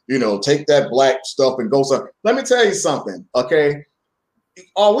and, you know, take that black stuff and go. So let me tell you something. Okay.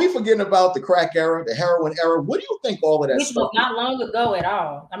 Are we forgetting about the crack era, the heroin era? What do you think all of that stuff was not long ago at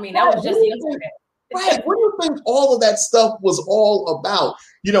all? I mean, that was just yesterday. Right. What do you think all of that stuff was all about?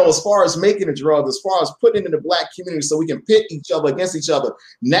 You know, as far as making a drug, as far as putting it in the black community so we can pit each other against each other.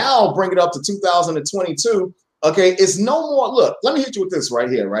 Now bring it up to 2022. Okay, it's no more. Look, let me hit you with this right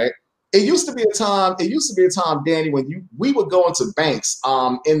here, right? It used to be a time, Danny, when we would go into banks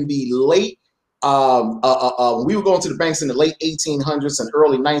in the late we were going to the banks in the late 1800s and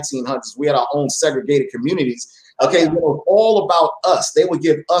early 1900s. We had our own segregated communities. Okay, it was all about us. They would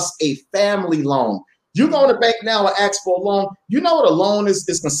give us a family loan. You go to the bank now and ask for a loan. You know what a loan is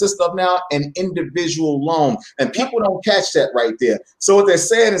consists of now? An individual loan. And people don't catch that right there. So what they're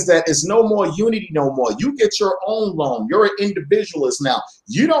saying is that it's no more unity no more. You get your own loan. You're an individualist now.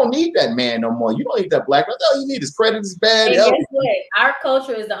 You don't need that man no more. You don't need that black man. All you need is credit is bad. And guess what? Our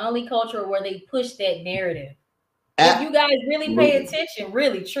culture is the only culture where they push that narrative. If you guys really pay attention,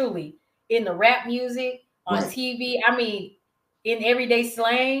 really, truly, in the rap music, on TV, I mean, in everyday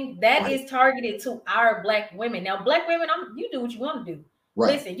slang, that is targeted to our black women. Now, black women, you do what you want to do.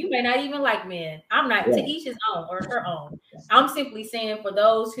 Listen, you may not even like men. I'm not, to each his own or her own. I'm simply saying for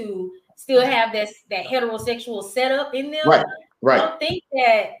those who still have that heterosexual setup in them, don't think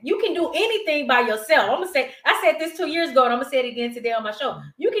that you can do anything by yourself. I'm gonna say, I said this 2 years ago, and I'm gonna say it again today on my show.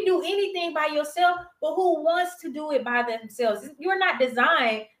 You can do anything by yourself, but who wants to do it by themselves? You're not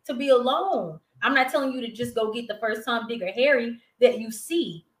designed to be alone. I'm not telling you to just go get the first Tom, Dick, or Harry that you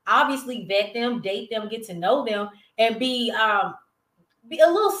see. Obviously, vet them, date them, get to know them, and be a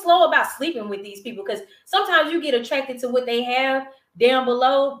little slow about sleeping with these people, because sometimes you get attracted to what they have down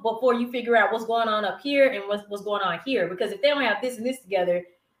below before you figure out what's going on up here and what's going on here. Because if they don't have this and this together,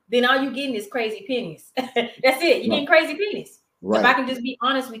 then all you're getting is crazy pennies. That's it. You're getting crazy pennies. If I can just be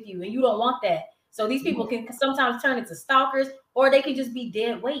honest with you, and you don't want that. So these people can sometimes turn into stalkers, or they can just be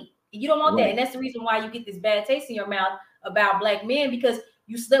dead weight. You don't want that. And that's the reason why you get this bad taste in your mouth about black men, because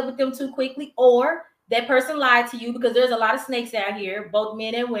you slept with them too quickly, or that person lied to you, because there's a lot of snakes out here, both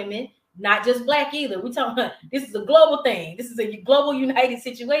men and women. not just Black either. We're talking about this is a global thing. This is a global united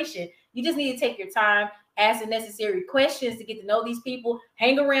situation. You just need to take your time, ask the necessary questions to get to know these people,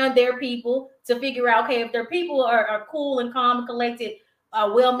 hang around their people to figure out, okay, if their people are cool and calm and collected,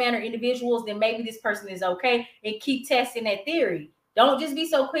 well-mannered individuals, then maybe this person is okay, and keep testing that theory. Don't just be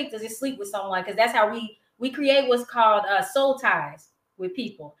so quick to just sleep with someone, because that's how we create what's called soul ties with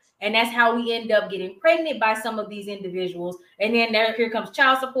people. And that's how we end up getting pregnant by some of these individuals. And then here comes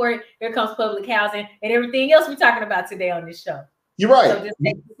child support, here comes public housing, and everything else we're talking about today on this show. You're right. So just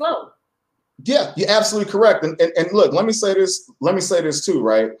take it slow. Yeah, you're absolutely correct. And look, let me say this too,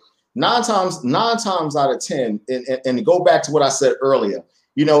 right? Nine times out of 10, and to go back to what I said earlier,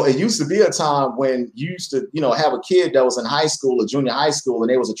 you know, it used to be a time when you used to, you know, have a kid that was in high school or junior high school and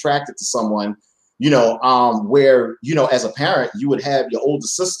they was attracted to someone, you know, where, you know, as a parent, you would have your older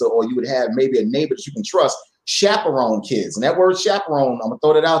sister or you would have maybe a neighbor that you can trust chaperone kids. And that word chaperone, I'm gonna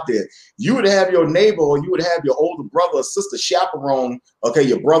throw that out there. You would have your neighbor or you would have your older brother or sister chaperone, okay,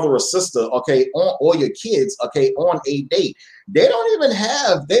 your brother or sister, okay, or your kids, okay, on a date. They don't even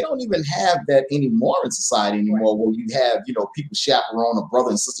have that anymore in society anymore, where you have, you know, people chaperone, or brother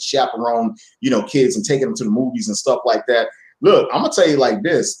and sister chaperone, you know, kids and taking them to the movies and stuff like that. Look, I'm gonna tell you like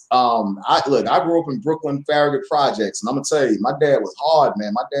this. I grew up in Brooklyn, Farragut Projects, and I'm gonna tell you, my dad was hard,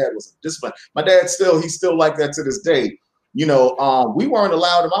 man. My dad was disciplined. My dad he's still like that to this day. You know, we weren't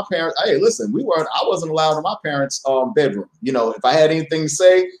allowed in my parents. Hey, listen, I wasn't allowed in my parents' bedroom. You know, if I had anything to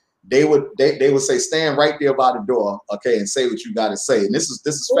say, they would say, stand right there by the door, okay, and say what you got to say. And this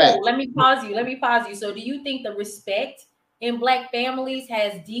is fact. Let me pause you. So, do you think the respect in Black families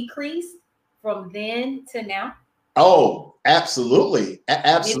has decreased from then to now? Oh, absolutely.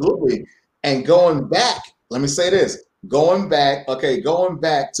 Absolutely. And going back, let me say this, going back to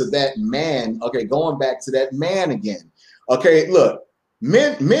that man again. Okay, look,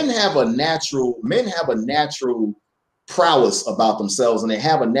 men have a natural prowess about themselves, and they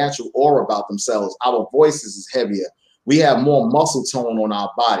have a natural aura about themselves. Our voices is heavier. We have more muscle tone on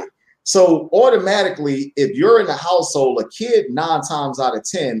our body. So automatically, if you're in a household, a kid 9 times out of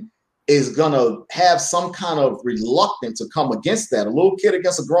 10 is gonna have some kind of reluctance to come against that. A little kid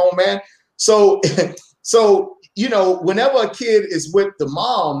against a grown man. So you know, whenever a kid is with the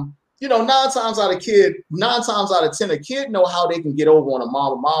mom, you know, 9 times out of 10, a kid know how they can get over on a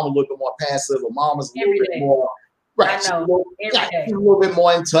mom. A mom a little bit more passive. A mom is a little bit more right. She's a little bit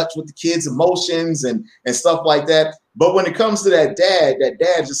more in touch with the kids' emotions and stuff like that. But when it comes to that dad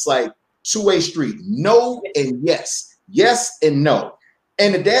just like two-way street, no and yes, yes and no.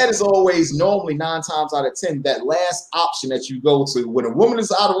 And the dad is always normally 9 times out of 10 that last option that you go to. When a woman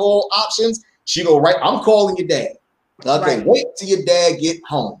is out of all options, she go right. I'm calling your dad. Okay, right. Wait till your dad get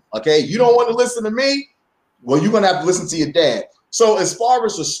home. Okay, you don't want to listen to me? Well, you're gonna have to listen to your dad. So as far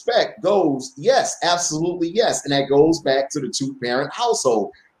as respect goes, yes, absolutely yes, and that goes back to the 2-parent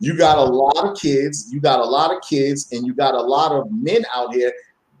household. You got a lot of kids, and you got a lot of men out here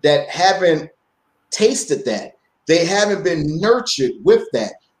that haven't tasted that. They haven't been nurtured with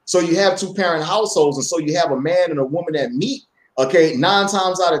that. So you have 2-parent households, and so you have a man and a woman that meet. Okay, 9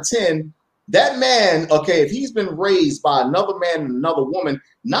 times out of 10, that man, okay, if he's been raised by another man and another woman,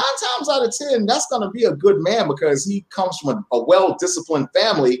 9 times out of 10, that's going to be a good man because he comes from a well-disciplined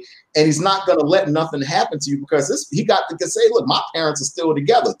family, and he's not going to let nothing happen to you because he got to say, look, my parents are still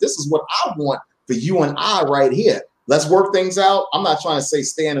together. This is what I want for you and I right here. Let's work things out. I'm not trying to say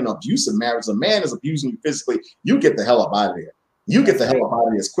stay in an abusive marriage. A man is abusing you physically, you get the hell up out of there. You get the hell up out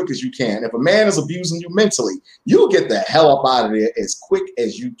of there as quick as you can. If a man is abusing you mentally, you get the hell up out of there as quick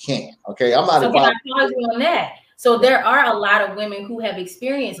as you can. Okay, I'm not. So can I pause you on that? So there are a lot of women who have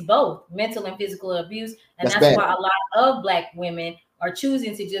experienced both mental and physical abuse, and that's why a lot of Black women are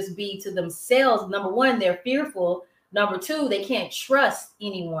choosing to just be to themselves. Number one, they're fearful. Number two, they can't trust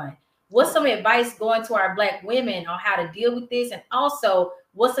anyone. What's some advice going to our Black women on how to deal with this? And also,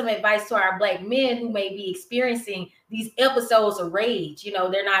 what's some advice to our Black men who may be experiencing these episodes of rage? You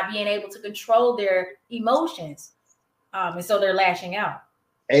know, they're not being able to control their emotions. And so they're lashing out.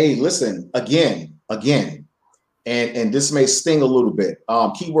 Hey, listen, again, and this may sting a little bit.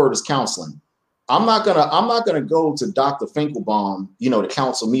 Keyword is counseling. I'm not gonna go to Dr. Finkelbaum, you know, to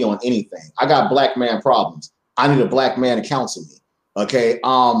counsel me on anything. I got Black man problems. I need a Black man to counsel me. Okay,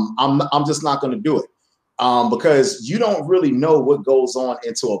 I'm just not going to do it because you don't really know what goes on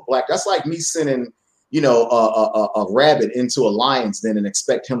into a Black. That's like me sending, you know, a rabbit into a lion's den and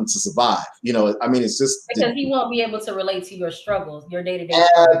expect him to survive. You know, I mean, it's just because he won't be able to relate to your struggles, your day-to-day.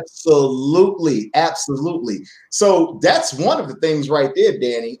 Absolutely. So that's one of the things right there,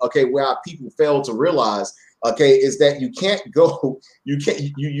 Danny. Okay, where our people fail to realize okay, is that you can't go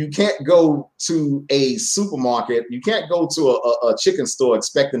to a supermarket, you can't go to a chicken store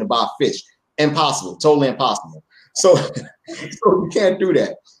expecting to buy fish. Impossible, totally impossible. So, so you can't do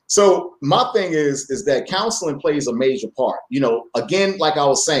that. So my thing is that counseling plays a major part. You know, again, like I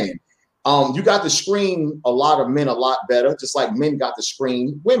was saying, you got to screen a lot of men a lot better, just like men got to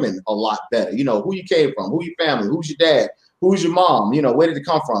screen women a lot better. You know, who you came from, who your family, who's your dad, who's your mom, you know, where did it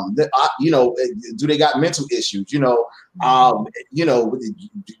come from? You know, do they got mental issues? You know,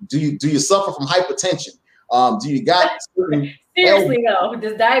 do you suffer from hypertension? Do you got seriously though?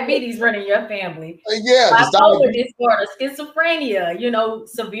 Does diabetes run in your family? Yeah, bipolar disorder, schizophrenia, you know,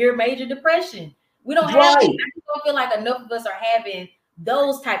 severe major depression. We don't have. I don't feel like enough of us are having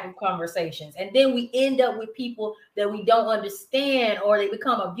those type of conversations, and then we end up with people that we don't understand, or they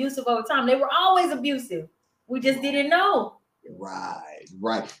become abusive over time. They were always abusive. We just didn't know.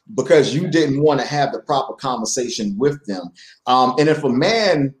 Right. Because you didn't want to have the proper conversation with them. And if a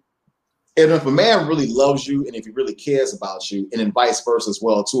man really loves you, and if he really cares about you, and then vice versa as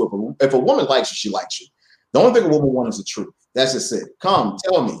well too. If a woman likes you, she likes you. The only thing a woman wants is the truth. That's just it. Come,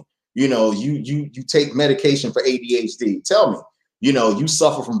 tell me. You know, you take medication for ADHD. Tell me. You know, you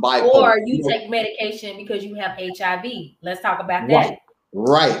suffer from bipolar. Or you take medication because you have HIV. Let's talk about that.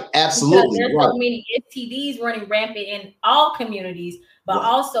 Right. Absolutely. Because there's so many STDs running rampant in all communities, but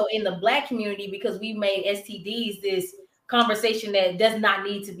also in the Black community, because we made STDs this conversation that does not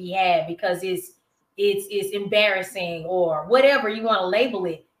need to be had because it's embarrassing or whatever you want to label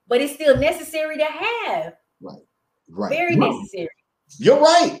it, but it's still necessary to have. Right. Very necessary. You're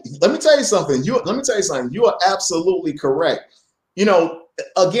right. Let me tell you something. You are absolutely correct. You know,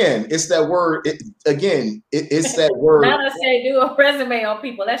 again, it's that word. It's that word. Now I say do a resume on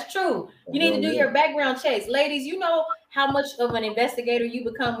people. That's true. You need to do your background checks. Ladies, you know how much of an investigator you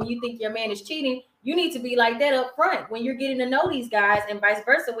become when you think your man is cheating. You need to be like that up front when you're getting to know these guys, and vice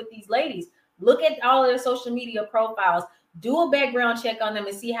versa with these ladies. Look at all of their social media profiles. Do a background check on them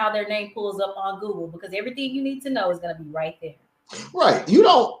and see how their name pulls up on Google, because everything you need to know is going to be right there. Right. You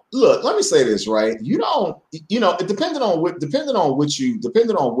don't look, let me say this, right? You don't, you know, depending on what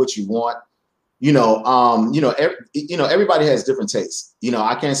you want, everybody has different tastes. You know,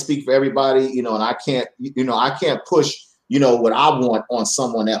 I can't speak for everybody, you know, and I can't push, you know, what I want on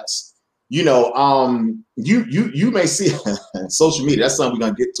someone else. You know, you may see social media. That's something we're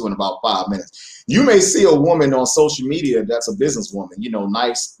gonna get to in about 5 minutes. You may see a woman on social media that's a businesswoman, you know,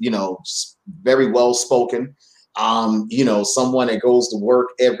 nice, you know, very well spoken. You know, someone that goes to work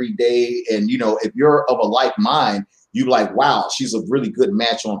every day, and you know, if you're of a like mind, you like, wow, she's a really good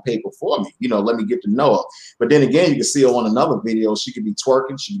match on paper for me. You know, let me get to know her. But then again, you can see her on another video. She could be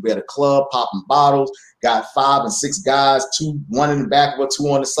twerking. She could be at a club popping bottles. Got 5 and 6 guys, one in the back of her, 2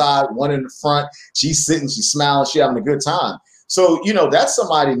 on the side, 1 in the front. She's sitting, she's smiling, she's having a good time. So, you know, that's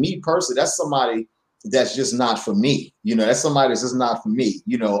somebody, me personally, that's somebody that's just not for me. You know, that's somebody that's just not for me.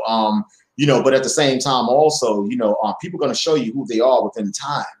 You know, but at the same time, also, you know, people are going to show you who they are within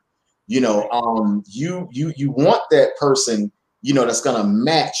time. You know, you want that person, you know, that's going to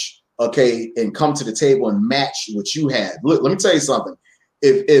match, okay, and come to the table and match what you have. Look, let me tell you something.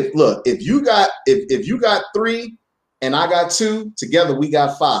 If you got 3 and I got 2, together we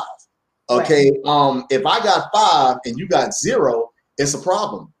got 5. Okay. Right. If I got 5 and you got 0, it's a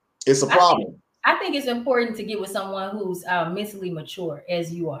problem. It's a problem. I think it's important to get with someone who's mentally mature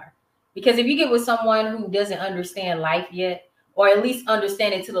as you are. Because if you get with someone who doesn't understand life yet, or at least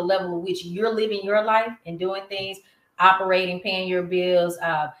understand it to the level of which you're living your life and doing things, operating, paying your bills,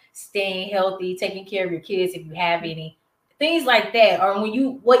 staying healthy, taking care of your kids if you have any, things like that, or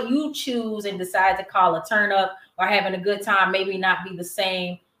what you choose and decide to call a turn up or having a good time maybe not be the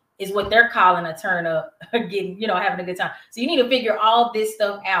same is what they're calling a turn up, getting, you know, having a good time. So you need to figure all this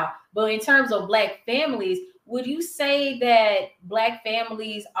stuff out. But in terms of Black families, would you say that Black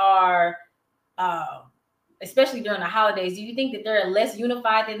families are, especially during the holidays, do you think that they're less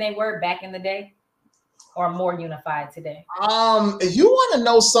unified than they were back in the day, or more unified today? If you want to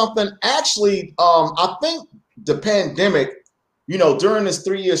know something, actually, I think the pandemic, you know, during this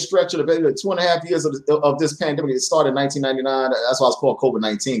 3-year stretch of the 2.5 years of this pandemic, it started in 1999. That's why it's called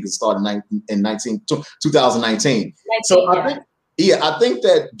COVID-19, because it started in 2019. So I think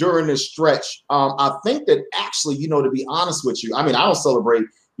that during this stretch, I think that actually, you know, to be honest with you, I mean, I don't celebrate,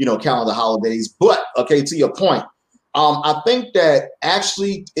 you know, calendar holidays, but okay, to your point, I think that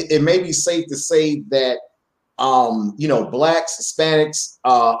actually it may be safe to say that, you know, Blacks, Hispanics,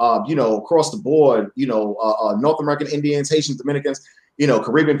 you know, across the board, you know, North American Indians, Haitians, Dominicans, you know,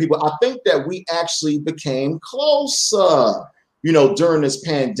 Caribbean people, I think that we actually became closer, you know, during this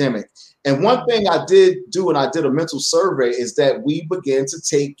pandemic. And one thing I did do, and I did a mental survey, is that we began to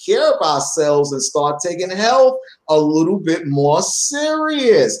take care of ourselves and start taking health a little bit more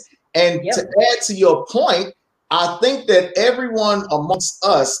serious. And to add to your point, I think that everyone amongst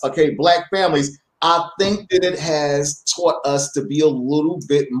us, okay, Black families, I think that it has taught us to be a little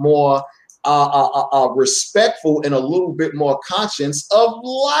bit more respectful and a little bit more conscious of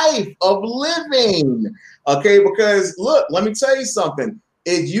life, of living. Okay, because look, let me tell you something.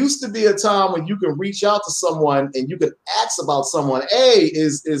 It used to be a time when you can reach out to someone and you can ask about someone. Hey,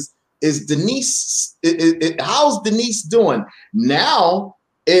 is Denise? How's Denise doing? Now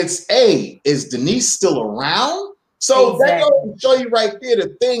it's, hey, is Denise still around? So that goes to show you right there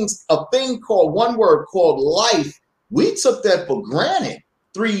the things, a thing called, one word called life. We took that for granted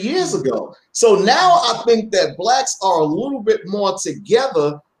 3 years ago. So now I think that Blacks are a little bit more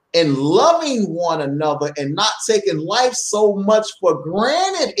together and loving one another and not taking life so much for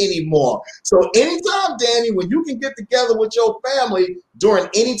granted anymore. So anytime, Danny, when you can get together with your family during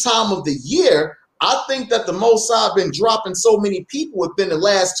any time of the year, I think that the Most High have been dropping so many people within the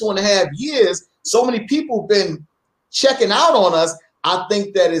last 2.5 years. So many people have been checking out on us. I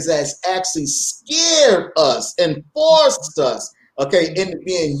think that has actually scared us and forced us, okay, into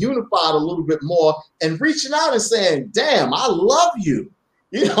being unified a little bit more and reaching out and saying, damn, I love you.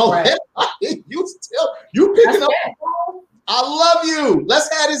 You know, right. you picking up. I love you. Let's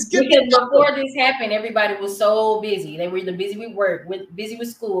have this. Because before this happened, everybody was so busy. They were either busy with work, busy with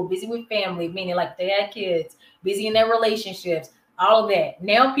school, busy with family, meaning like they had kids, busy in their relationships, all of that.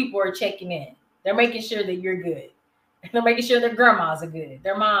 Now people are checking in. They're making sure that you're good. They're making sure their grandmas are good,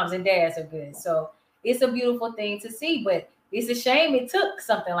 their moms and dads are good. So it's a beautiful thing to see, but it's a shame it took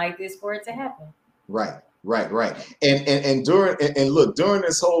something like this for it to happen. Right. And during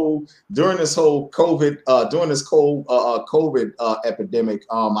this whole COVID epidemic,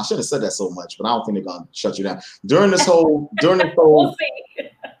 I shouldn't have said that so much, but I don't think they're gonna shut you down. During this whole we'll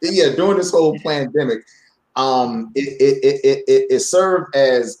during this whole pandemic, it served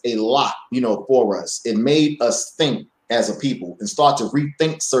as a lot, you know, for us. It made us think as a people and start to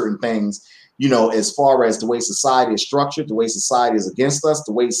rethink certain things, you know, as far as the way society is structured, the way society is against us,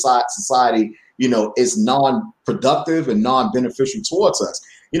 the way society, you know, is non-productive and non-beneficial towards us,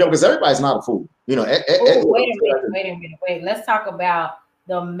 you know, because everybody's not a fool, you know. Wait a minute. Let's talk about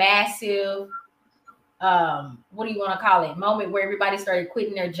the massive, what do you want to call it, moment where everybody started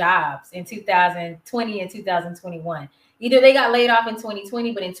quitting their jobs in 2020 and 2021. Either they got laid off in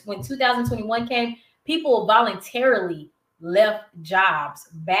 2020, but when 2021 came, people voluntarily left jobs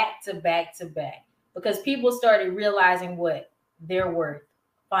back to back to back because people started realizing what their worth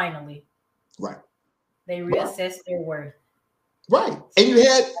finally. Right. They reassessed their worth. Right. And you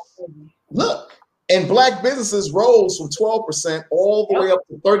had, look, and Black businesses rose from 12% all the way up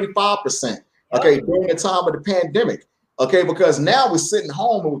to 35%. Okay, during the time of the pandemic. Okay, because now we're sitting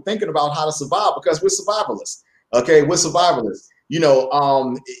home and we're thinking about how to survive because we're survivalists. Okay, we're survivalists. You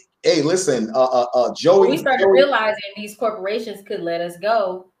know, hey, listen, Joey. We started realizing these corporations could let us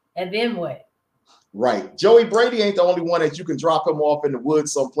go, and then what? Right. Joey Brady ain't the only one that you can drop him off in the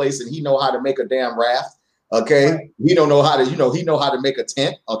woods someplace and he know how to make a damn raft. Okay. Right. He don't know how to, you know, he know how to make a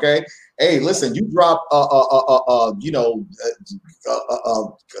tent. Okay. Hey, listen, you drop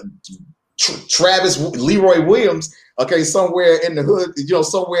Travis Leroy Williams, okay, somewhere in the hood, you know,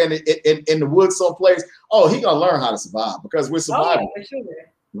 somewhere in the woods someplace. Oh, he gonna learn how to survive because we're surviving. For sure.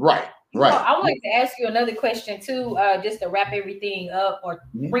 Right. So I wanted to ask you another question too, just to wrap everything up or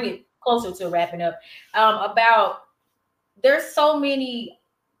bring it closer to wrapping up, about there's still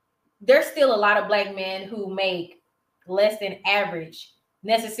a lot of Black men who make less than average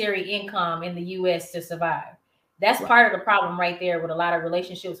necessary income in the U.S. to survive. That's part of the problem right there with a lot of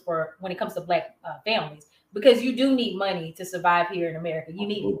relationships for when it comes to Black families, because you do need money to survive here in America. You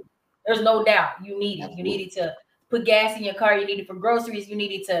need it. There's no doubt. You need it. You need it to put gas in your car. You need it for groceries. You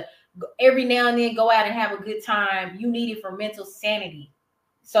need it to every now and then go out and have a good time. You need it for mental sanity.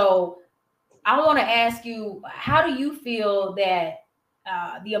 So I want to ask you, how do you feel that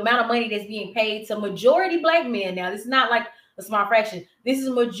the amount of money that's being paid to majority Black men, now this is not like a small fraction, this is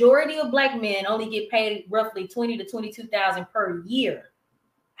a majority of Black men only get paid roughly $20,000 to $22,000 per year.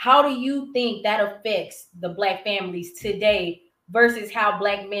 How do you think that affects the Black families today versus how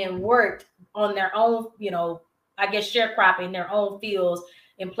Black men worked on their own, you know, I guess sharecropping their own fields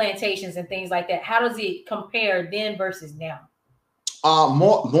and plantations and things like that? How does it compare then versus now?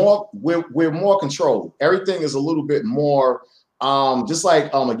 We're more controlled. Everything is a little bit more, just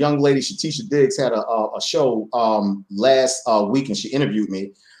like a young lady, Shatisha Diggs, had a show last week and she interviewed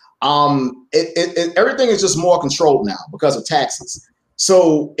me. Everything is just more controlled now because of taxes.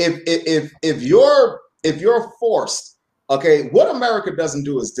 So if you're forced, okay, what America doesn't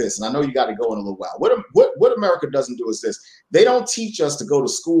do is this, and I know you got to go in a little while. What America doesn't do is this. They don't teach us to go to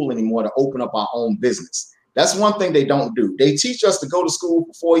school anymore to open up our own business. That's one thing they don't do. They teach us to go to school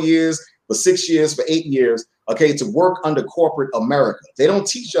for 4 years, for 6 years, for 8 years, okay, to work under corporate America. They don't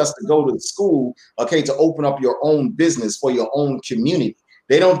teach us to go to school, okay, to open up your own business for your own community.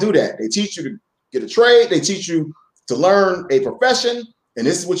 They don't do that. They teach you to get a trade. They teach you to learn a profession. And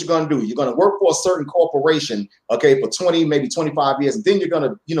this is what you're going to do. You're going to work for a certain corporation, okay, for 20, maybe 25 years. And then you're going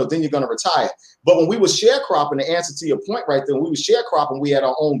to, then you're going to retire. But when we were sharecropping, the answer to your point right there, when we were sharecropping, we had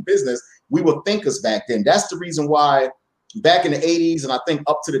our own business. We were thinkers back then. That's the reason why back in the 80s and I think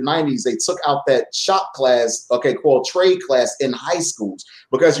up to the 90s, they took out that shop class, okay, called trade class in high schools,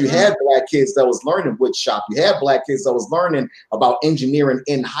 because you had black kids that was learning wood shop. You had black kids that was learning about engineering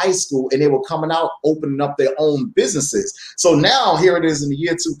in high school, and they were coming out opening up their own businesses. So now here it is in the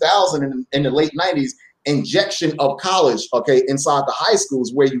year 2000 and in the late 90s, injection of college, okay, inside the high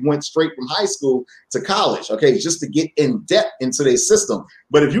schools, where you went straight from high school to college, okay, just to get in depth into their system.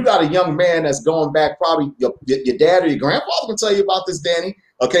 But if you got a young man that's going back, probably your dad or your grandfather can tell you about this, Danny,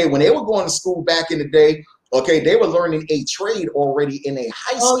 okay, when they were going to school back in the day, okay, they were learning a trade already in a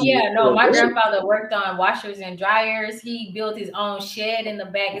high school. Oh yeah, no, my grandfather worked on washers and dryers. He built his own shed in the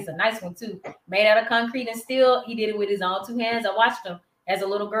back. It's a nice one too, made out of concrete and steel. He did it with his own 2 hands. I watched him as a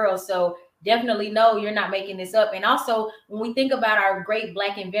little girl. So definitely no, you're not making this up. And also, when we think about our great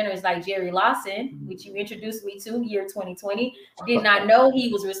black inventors like Jerry Lawson, which you introduced me to, year 2020, did not know he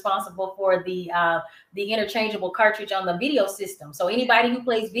was responsible for the interchangeable cartridge on the video system. So anybody who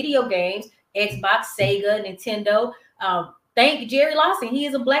plays video games, Xbox, Sega, Nintendo, thank Jerry Lawson. He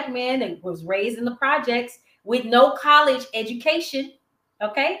is a black man that was raised in the projects with no college education.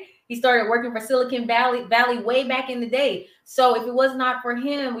 Okay. He started working for Silicon Valley way back in the day. So if it was not for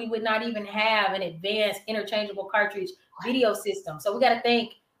him, we would not even have an advanced interchangeable cartridge video system. So we got to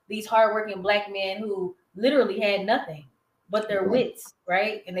thank these hardworking black men who literally had nothing but their wits,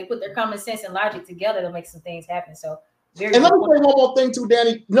 right? And they put their common sense and logic together to make some things happen. So and let me say one more thing too,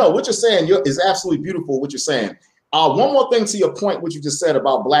 Danny. No, what you're saying is absolutely beautiful, what you're saying. One more thing to your point, what you just said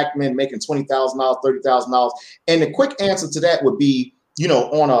about black men making $20,000, $30,000. And the quick answer to that would be,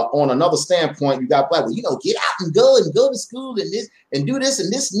 on another standpoint, you got black, get out and go to school and this and do this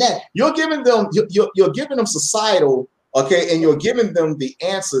and this and that. You're giving them, you're giving them societal, okay, and you're giving them the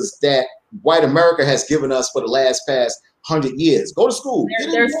answers that white America has given us for the past 100 years. Go to school.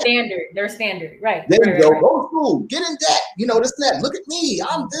 They're standard, right? There you go. Right. Go to school. Get in debt. This and that. Look at me.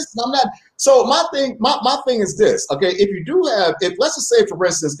 I'm this and I'm that. So my thing is this. Okay, if let's just say, for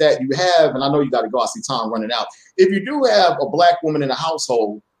instance, that you have, and I know you got to go. I see time running out. If you do have a black woman in a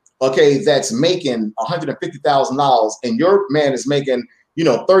household, okay, that's making $150,000, and your man is making,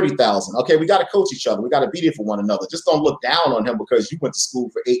 30,000. Okay, we got to coach each other. We got to be there for one another. Just don't look down on him because you went to school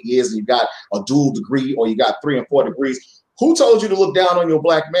for 8 years and you got a dual degree, or you got 3 and 4 degrees. Who told you to look down on your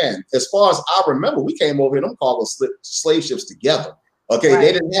black man? As far as I remember, we came over here, them called us slave ships together. Okay, right.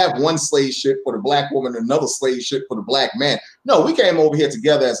 They didn't have one slave ship for the black woman and another slave ship for the black man. No, we came over here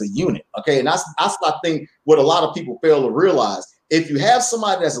together as a unit. Okay, and that's I think what a lot of people fail to realize. If you have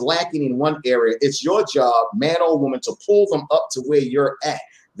somebody that's lacking in one area, it's your job, man or woman, to pull them up to where you're at.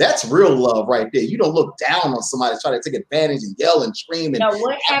 That's real love right there. You don't look down on somebody, try to take advantage and yell and scream. Now,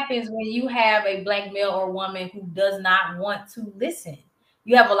 what happens when you have a black male or woman who does not want to listen?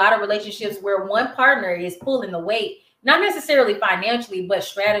 You have a lot of relationships where one partner is pulling the weight, not necessarily financially, but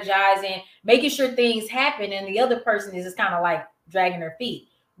strategizing, making sure things happen, and the other person is just kind of like dragging their feet.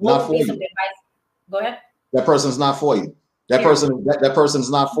 What would be some advice? Go ahead. That person's not for you. That person's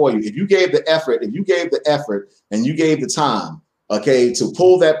not for you. If you gave the effort, and you gave the time, okay, to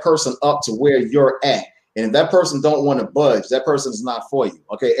pull that person up to where you're at, and if that person don't want to budge, that person is not for you.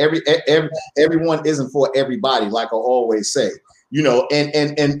 Okay, everyone isn't for everybody, like I always say.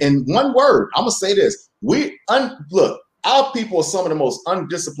 And one word, I'm gonna say this: look, our people are some of the most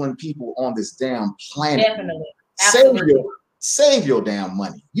undisciplined people on this damn planet. Definitely, save your damn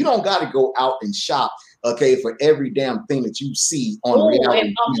money. You don't got to go out and shop, okay, for every damn thing that you see on reality.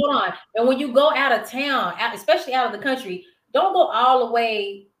 And, hold on. And when you go out of town, especially out of the country, don't go all the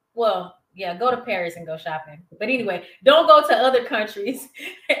way. Well, yeah, go to Paris and go shopping. But anyway, don't go to other countries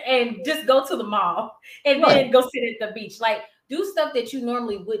and just go to the mall and then go sit at the beach. Like, do stuff that you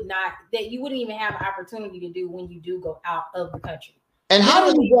normally would not, that you wouldn't even have an opportunity to do when you do go out of the country. And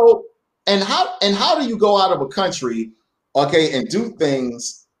how do you go? And how do you go out of a country, okay, and do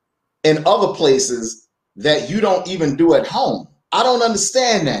things in other places that you don't even do at home? I don't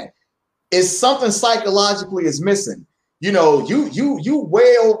understand that. It's something psychologically is missing. you know, you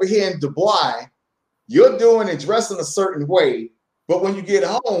way over here in Dubai, you're doing and dressing a certain way, but when you get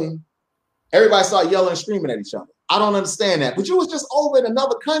home, everybody start yelling and screaming at each other. I don't understand that. But you was just over in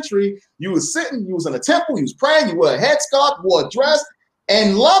another country. You was sitting, you was in a temple, you was praying, you wore a headscarf, you wore a dress,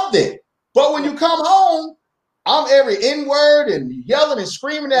 and loved it. But when you come home, I'm every N-word and yelling and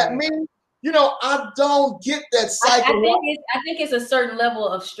screaming at me. You know, I don't get that cycle. I think it's a certain level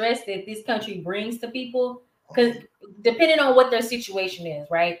of stress that this country brings to people, because depending on what their situation is,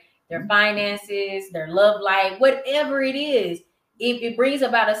 right? Their finances, their love life, whatever it is, it brings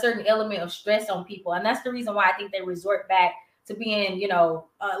about a certain element of stress on people. And that's the reason why I think they resort back to being, you know,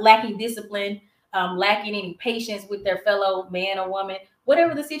 lacking discipline, lacking any patience with their fellow man or woman,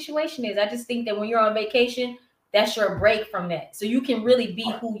 whatever the situation is. I just think that when you're on vacation, that's your break from that. So you can really be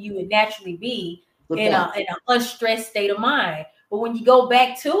who you would naturally be in an unstressed state of mind. But when you go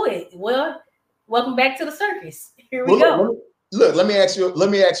back to it, well, welcome back to the circus. Here we go. Look, let me ask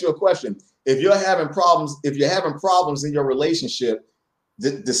you a question. If you're having problems in your relationship,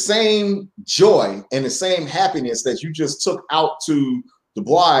 the same joy and the same happiness that you just took out to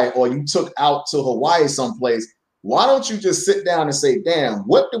Dubai or you took out to Hawaii someplace, why don't you just sit down and say, damn,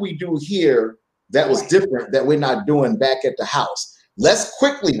 what do we do here that was different that we're not doing back at the house? Let's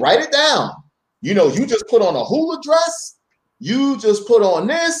quickly write it down. You know, you just put on a hula dress. You just put on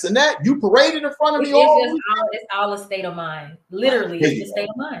this and that. You paraded in front of me. It's all a state of mind. Literally, it's a state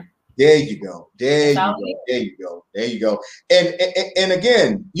of mind. There you go. There you go. And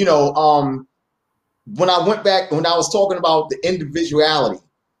again, you know, when I was talking about the individuality,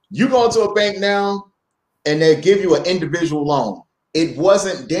 you go into a bank now and they give you an individual loan. It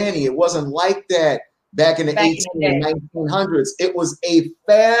wasn't, Danny, it wasn't like that back in the 1800s and 1900s. It was a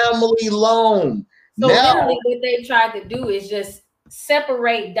family loan. So literally what they tried to do is just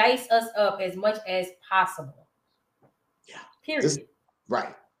dice us up as much as possible. Yeah. Period.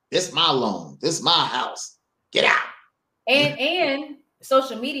 Right. This my loan. This my house. Get out. And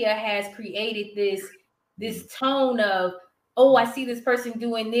social media has created this tone of, oh, I see this person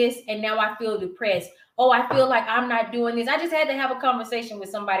doing this and now I feel depressed. Oh, I feel like I'm not doing this. I just had to have a conversation with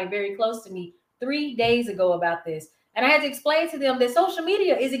somebody very close to me 3 days ago about this. And I had to explain to them that social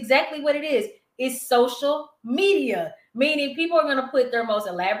media is exactly what it is. It's social media, meaning people are going to put their most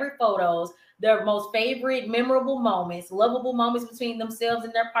elaborate photos, their most favorite memorable moments, lovable moments between themselves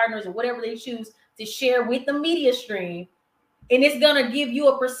and their partners or whatever they choose to share with the media stream. And it's going to give you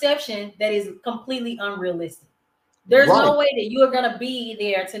a perception that is completely unrealistic. There's no way that you are going to be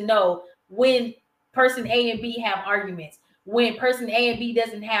there to know when person A and B have arguments, when person A and B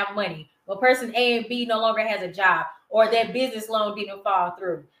doesn't have money, when person A and B no longer has a job, or that business loan didn't fall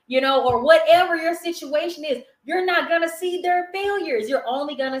through, you know, or whatever your situation is. You're not going to see their failures. You're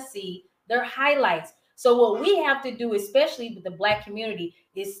only going to see their highlights. So what we have to do, especially with the Black community,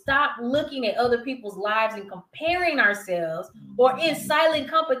 is stop looking at other people's lives and comparing ourselves or in silent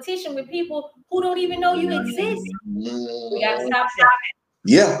competition with people who don't even know you exist. We got to stop that.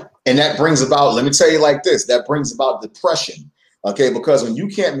 Yeah. And that brings about, let me tell you like this, that brings about depression. Okay. Because when you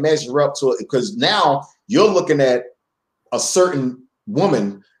can't measure up to it, because now you're looking at a certain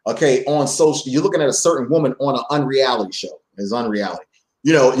woman, okay, on social, you're looking at a certain woman on an unreality show. It's unreality.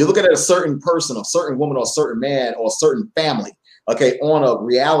 You know, you're looking at a certain person, a certain woman, or a certain man, or a certain family, okay, on a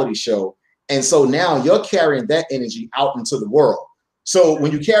reality show. And so now you're carrying that energy out into the world. So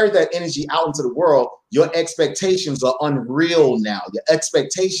when you carry that energy out into the world, your expectations are unreal now. Your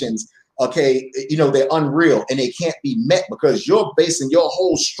expectations, okay, you know, they're unreal and they can't be met because you're basing your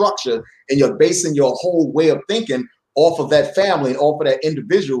whole structure and you're basing your whole way of thinking off of that family and off of that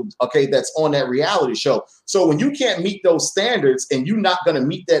individual, okay, that's on that reality show. So when you can't meet those standards and you're not going to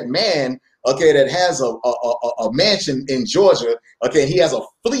meet that man, okay, that has a mansion in Georgia, okay, and he has a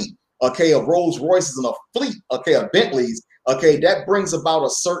fleet, okay, of Rolls Royces and a fleet, okay, of Bentleys, okay, that brings about a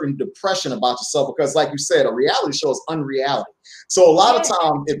certain depression about yourself because, like you said, a reality show is unreality. So a lot of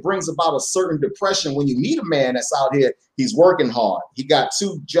time it brings about a certain depression when you meet a man that's out here, he's working hard, he got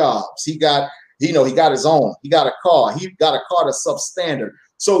 2 jobs, he got, you know, he got his own, he got a car that's substandard.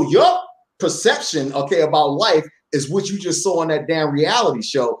 So your perception, okay, about life is what you just saw on that damn reality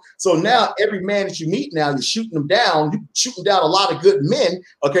show. So now every man that you meet now, you're shooting them down. You're shooting down a lot of good men,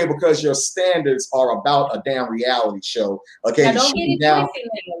 okay, because your standards are about a damn reality show. Okay, now don't get it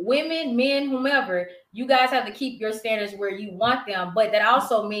twisted. Women, men, whomever, you guys have to keep your standards where you want them. But that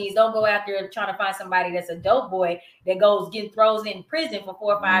also means don't go out there trying to find somebody that's a dope boy that throws in prison for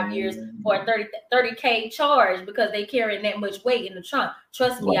 4 or 5 years for a 30K charge because they carrying that much weight in the trunk.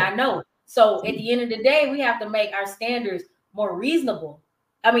 Trust me, I know. So at the end of the day, we have to make our standards more reasonable.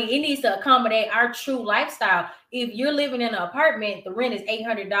 I mean, it needs to accommodate our true lifestyle. If you're living in an apartment, the rent is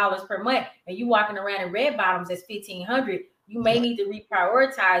 $800 per month, and you walking around in red bottoms that's $1,500. You may need to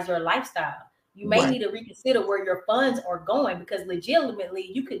reprioritize your lifestyle. You may need to reconsider where your funds are going, because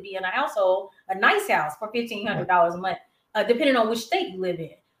legitimately you could be in a household, a nice house for $1,500 a month, depending on which state you live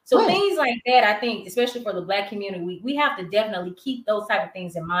in. So things like that, I think, especially for the Black community, we have to definitely keep those type of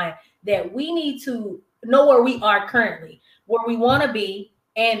things in mind, that we need to know where we are currently, where we want to be,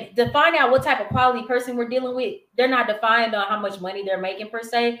 and to find out what type of quality person we're dealing with. They're not defined on how much money they're making per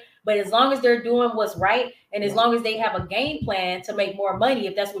se, but as long as they're doing what's right, and as long as they have a game plan to make more money,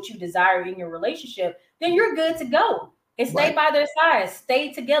 if that's what you desire in your relationship, then you're good to go. And stay by their side,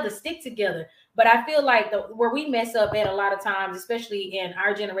 stay together, stick together. But I feel like where we mess up at a lot of times, especially in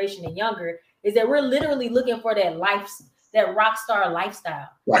our generation and younger, is that we're literally looking for that rock star lifestyle.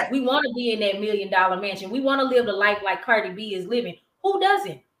 We want to be in that $1 million mansion. We want to live the life like Cardi B is living. Who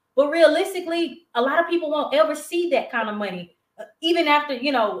doesn't? But realistically, a lot of people won't ever see that kind of money, even after,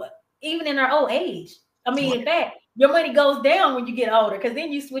 even in our old age. I mean, in fact, your money goes down when you get older, because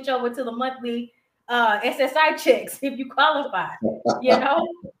then you switch over to the monthly SSI checks if you qualify. I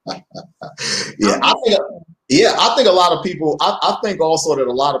think a lot of people. I think also that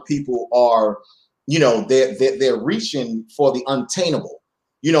a lot of people are, they're reaching for the unattainable.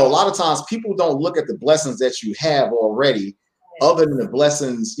 A lot of times people don't look at the blessings that you have already, other than the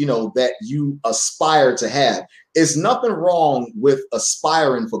blessings, that you aspire to have. It's nothing wrong with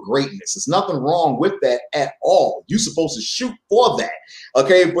aspiring for greatness. It's nothing wrong with that at all. You're supposed to shoot for that.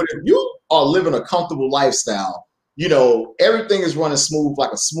 Okay. But if you are living a comfortable lifestyle, everything is running smooth,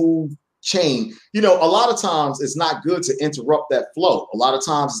 like a smooth chain. A lot of times it's not good to interrupt that flow. A lot of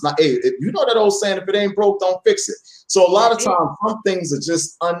times it's not, that old saying, if it ain't broke, don't fix it. So a lot of times some things are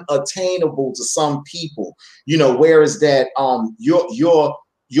just unattainable to some people, whereas that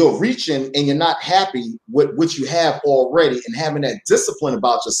you're reaching and you're not happy with what you have already, and having that discipline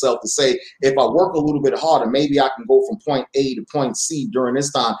about yourself to say, if I work a little bit harder, maybe I can go from point A to point C during this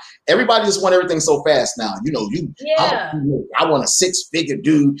time. Everybody just want everything so fast now. I want a 6-figure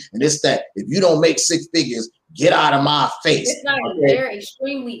dude, and it's that. If you don't make 6 figures, get out of my face. It's like they're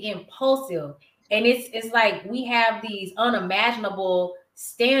extremely impulsive. And it's like we have these unimaginable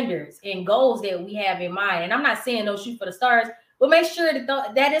standards and goals that we have in mind. And I'm not saying don't shoot for the stars, but make sure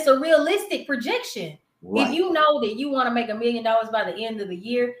that is a realistic projection. If you know that you want to make $1 million by the end of the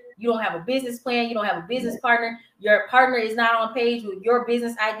year, you don't have a business plan, you don't have a business partner, your partner is not on page with your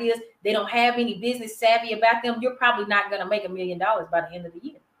business ideas, they don't have any business savvy about them, you're probably not going to make $1 million by the end of the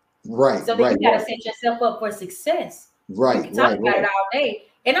year. So then you got to set yourself up for success. We can talk about it all day.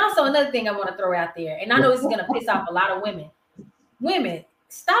 And also another thing I want to throw out there, and I know this is going to piss off a lot of women. Women,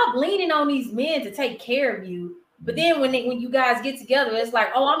 stop leaning on these men to take care of you. But then when you guys get together, it's like,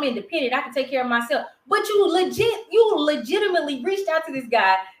 oh, I'm independent, I can take care of myself. But you legitimately reached out to this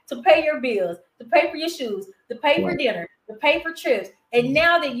guy to pay your bills, to pay for your shoes, to pay for dinner, to pay for trips. And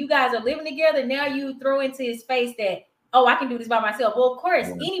now that you guys are living together, now you throw into his face that, oh, I can do this by myself. Well, of course,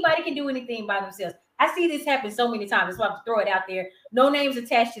 anybody can do anything by themselves. I see this happen so many times. That's why I have to throw it out there. No names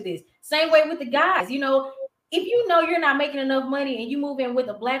attached to this. Same way with the guys. If you know you're not making enough money and you move in with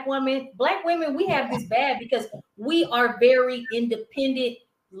a Black woman, Black women, we have this bad because we are very independent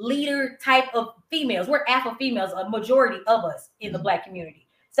leader type of females. We're alpha females, a majority of us in the Black community.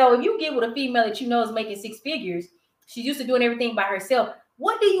 So if you get with a female that you know is making 6 figures, she's used to doing everything by herself,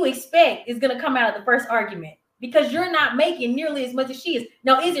 what do you expect is going to come out of the first argument? Because you're not making nearly as much as she is.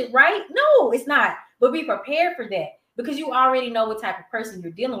 Now, is it right? No, it's not. But be prepared for that, because you already know what type of person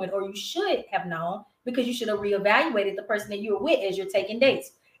you're dealing with, or you should have known, because you should have reevaluated the person that you were with as you're taking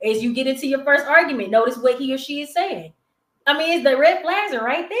dates. As you get into your first argument, notice what he or she is saying. I mean, the red flags are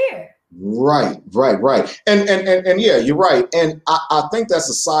right there. Right. And yeah, you're right. And I think that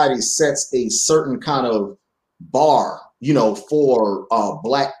society sets a certain kind of bar, for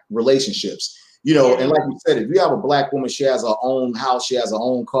Black relationships. And like you said, if you have a Black woman, she has her own house, she has her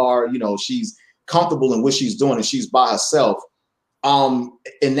own car, she's comfortable in what she's doing, and she's by herself. And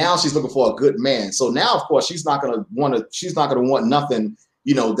now she's looking for a good man. So now, of course, she's not gonna want nothing,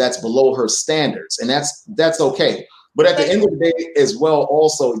 that's below her standards, and that's okay. But at the end of the day, as well,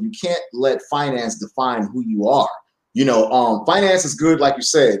 also, you can't let finance define who you are. Finance is good, like you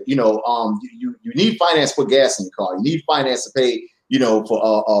said. You need finance to put gas in your car. You need finance to pay,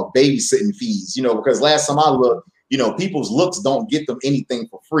 for babysitting fees. Because last time I looked, people's looks don't get them anything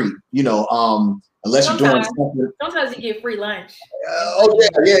for free. Unless you're doing something. Sometimes you get free lunch.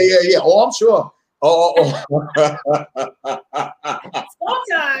 Yeah. Oh, I'm sure. Oh.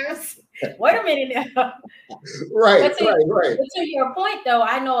 Sometimes. Wait a minute now. Right, But right. But to your point, though,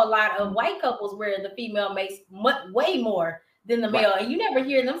 I know a lot of white couples where the female makes way more than the male, and you never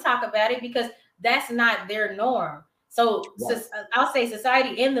hear them talk about it because that's not their norm. So, I'll say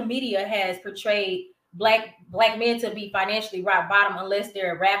society and the media has portrayed black men to be financially rock bottom unless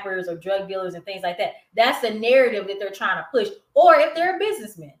they're rappers or drug dealers and things like that. That's the narrative that they're trying to push, or if they're a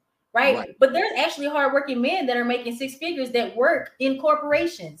businessman, right? But there's actually hardworking men that are making six figures that work in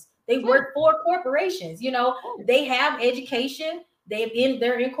corporations. They work for corporations. You know, they have education.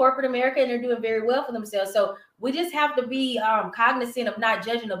 They're in corporate America and they're doing very well for themselves. So we just have to be cognizant of not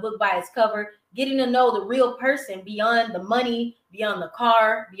judging a book by its cover, getting to know the real person beyond the money, beyond the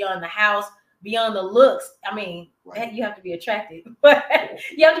car, beyond the house, beyond the looks. I mean, you have to be attracted, but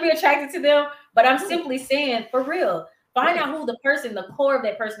you have to be attracted to them. But I'm simply saying, for real, find out who the person, the core of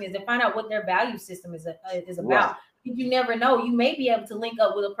that person is, and find out what their value system is about. You never know. You may be able to link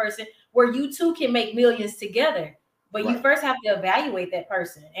up with a person where you two can make millions together, but you first have to evaluate that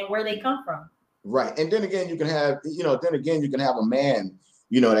person and where they come from. Right. And then again, you can have, a man,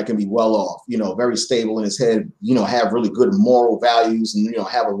 that can be well off, very stable in his head, have really good moral values and,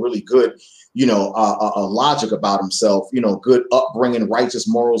 have a really good, a logic about himself, good upbringing, righteous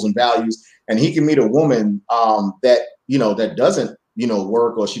morals and values. And he can meet a woman that, that doesn't,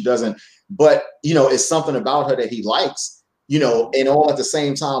 work, or she doesn't, but, it's something about her that he likes, and all at the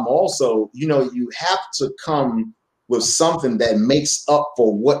same time also, you have to come with something that makes up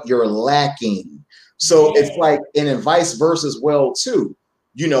for what you're lacking. So it's like, and then vice versa as well too.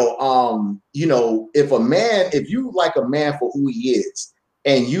 If you like a man for who he is,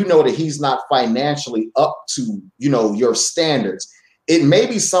 and that he's not financially up to, your standards, it may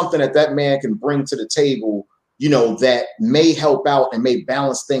be something that man can bring to the table, that may help out and may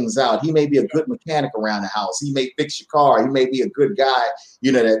balance things out. He may be a good mechanic around the house. He may fix your car. He may be a good guy,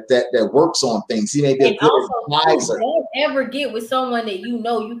 that works on things. He may be a good advisor. Don't ever get with someone that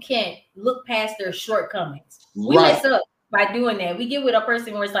you can't look past their shortcomings. We mess up by doing that. We get with a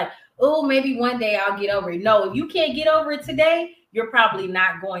person where it's like, oh, maybe one day I'll get over it. No, if you can't get over it today, you're probably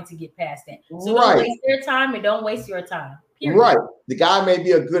not going to get past that. So don't waste their time and don't waste your time. Period. Right. The guy may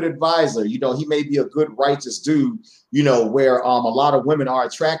be a good advisor. He may be a good righteous dude, where a lot of women are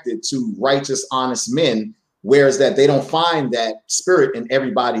attracted to righteous, honest men, whereas that they don't find that spirit in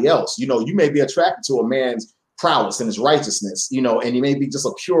everybody else. You may be attracted to a man's prowess and his righteousness, and he may be just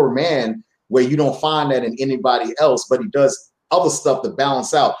a pure man where you don't find that in anybody else, but he does other stuff to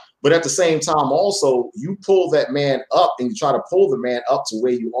balance out. But at the same time, also, you pull that man up and you try to pull the man up to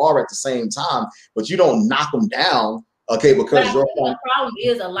where you are at the same time, but you don't knock him down. Okay, because the problem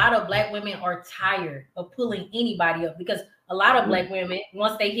is a lot of black women are tired of pulling anybody up, because a lot of black women,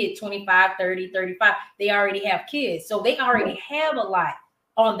 once they hit 25, 30, 35, they already have kids. So they already have a lot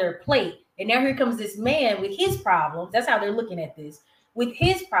on their plate. And now here comes this man with his problems. That's how they're looking at this, with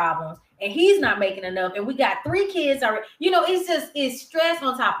his problems. And he's not making enough. And we got 3 kids already. It's stress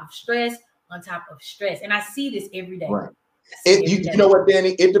on top of stress on top of stress. And I see this every day. Right. You know what,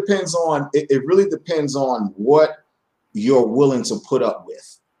 Danny? It depends on, it really depends on what you're willing to put up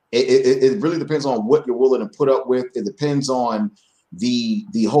with. It really depends on what you're willing to put up with. It depends on the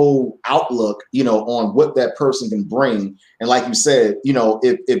whole outlook, on what that person can bring. And like you said,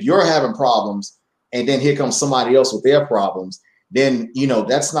 if you're having problems and then here comes somebody else with their problems, then,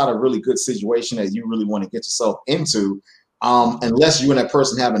 that's not a really good situation that you really want to get yourself into, unless you and that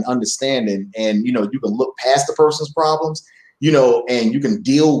person have an understanding and, you can look past the person's problems, and you can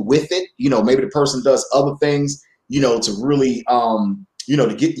deal with it. Maybe the person does other things, to really,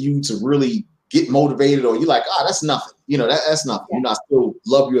 to get you to really get motivated, or you're like, that's nothing, that's nothing. I still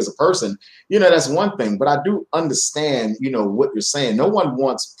love you as a person, that's one thing. But I do understand, what you're saying. No one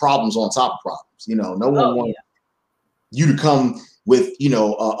wants problems on top of problems. No one wants you to come with,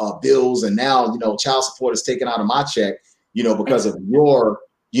 bills, and now, child support is taken out of my check, because of your,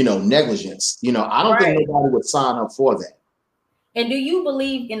 negligence. I don't think nobody would sign up for that. And do you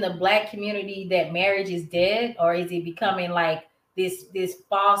believe in the black community that marriage is dead, or is it becoming like this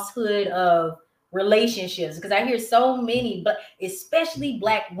falsehood of relationships? Because I hear so many, but especially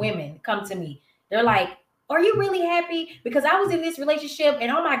black women come to me. They're like, are you really happy? Because I was in this relationship and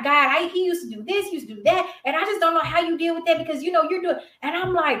oh my God, he used to do this, he used to do that. And I just don't know how you deal with that, because you're doing, and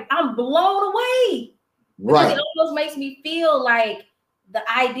I'm like, I'm blown away. Because it almost makes me feel like the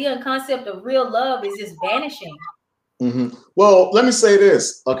idea and concept of real love is just vanishing. Mm-hmm. Well, let me say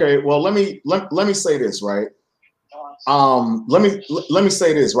this. Okay. Well, let me say this, right? Let me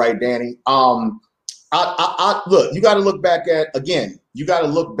say this, right, Danny? I look, you got to look back at, again,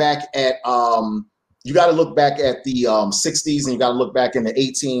 you got to look back at the 60s, and you got to look back in the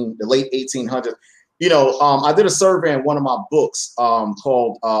late 1800s. You know, I did a survey in one of my books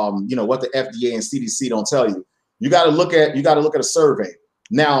called, you know, what the FDA and CDC don't tell you. You got to look at a survey.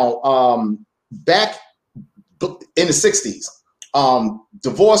 Now, back in the 60s,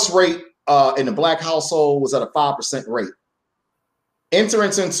 divorce rate in the Black household was at a 5% rate. Entering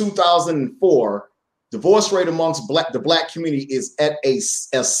into 2004, divorce rate amongst the Black community is at a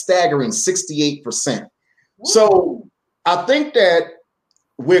staggering 68%. So I think that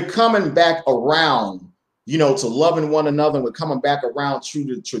we're coming back around, you know, to loving one another. We're coming back around to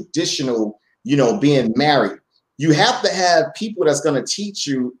the traditional, you know, being married. You have to have people that's going to teach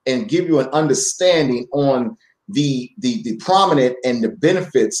you and give you an understanding on the prominent and the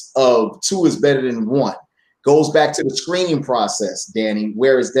benefits of two is better than one. Goes back to the screening process, Danny.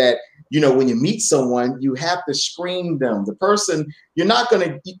 Whereas that, you know, when you meet someone, you have to screen them. The person, you're not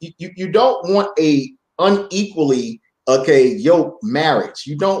going to, you don't want a unequally, yoked marriage.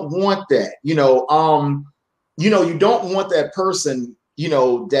 You don't want that, you don't want that person, you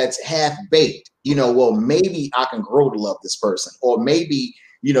know, that's half baked, you know, well, maybe I can grow to love this person, or maybe,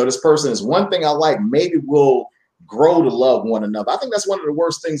 you know, this person is one thing I like, maybe we'll grow to love one another. I think that's one of the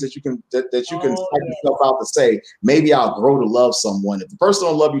worst things that you can psych yourself out to say, maybe I'll grow to love someone. If the person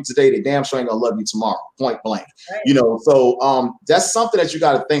don't love you today, they damn sure ain't gonna love you tomorrow, point blank. Right. You know, so that's something that you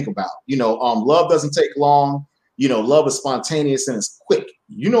got to think about. You know, love doesn't take long. You know, love is spontaneous and it's quick.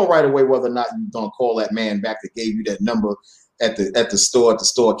 You know right away whether or not you're gonna call that man back that gave you that number at the store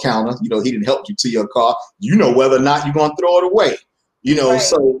counter. You know, he didn't help you to your car. You know whether or not you're gonna throw it away. You know, right.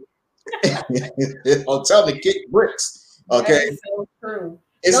 So I'll tell them to kick bricks. Okay, that is so true.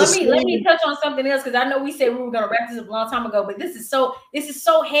 So let me touch on something else, because I know we said we were going to wrap this up a long time ago, but this is so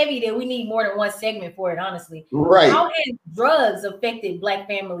heavy that we need more than one segment for it. Honestly, right? How has drugs affected Black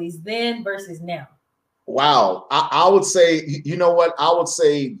families then versus now? Wow, I would say, you know what? I would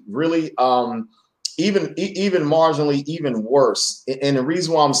say really, even marginally, even worse. And the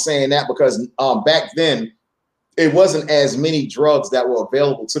reason why I'm saying that, because back then, it wasn't as many drugs that were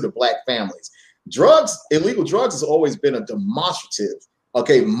available to the Black families. Illegal drugs has always been a demonstrative,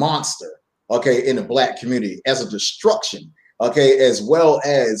 monster, in the Black community as a destruction, as well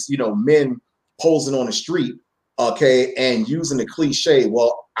as, you know, men posing on the street, and using the cliche,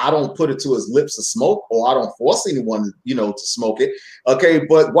 well, I don't put it to his lips to smoke, or I don't force anyone, you know, to smoke it,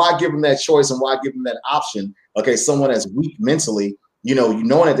 but why give them that choice, and why give them that option? Someone that's weak mentally, you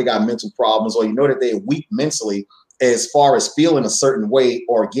know that they got mental problems, or you know that they're weak mentally as far as feeling a certain way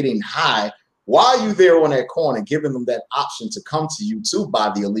or getting high. Why are you there on that corner giving them that option to come to you to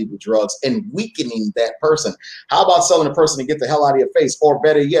buy the illegal drugs and weakening that person? How about telling the person to get the hell out of your face? Or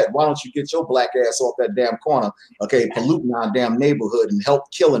better yet, why don't you get your Black ass off that damn corner, polluting our damn neighborhood and help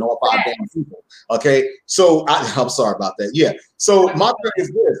killing off our damn people? So I'm sorry about that. Yeah. So my thing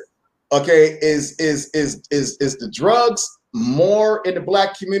is this, is the drugs more in the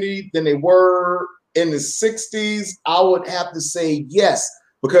Black community than they were in the 60s? I would have to say yes,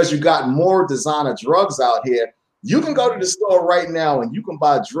 because you got more designer drugs out here. You can go to the store right now and you can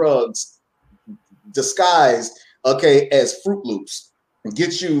buy drugs disguised, as Fruit Loops, and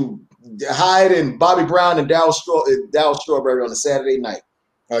get you high in Bobby Brown and Dow Strawberry on a Saturday night.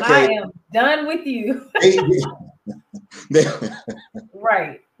 I am done with you.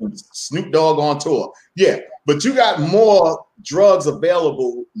 Right. Snoop Dogg on tour. Yeah, but you got more drugs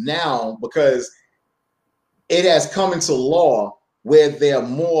available now because it has come into law where they're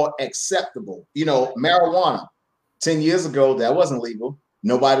more acceptable. You know, marijuana, 10 years ago, that wasn't legal.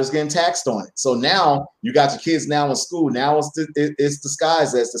 Nobody was getting taxed on it. So now you got your kids now in school. Now it's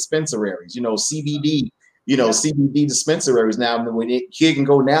disguised as dispensaries, you know, CBD, CBD dispensaries now. When a kid can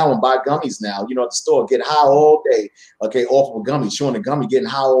go now and buy gummies now, you know, at the store, get high all day, off of a gummy, chewing a gummy, getting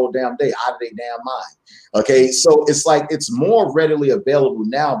high all damn day, out of their damn mind. So it's like it's more readily available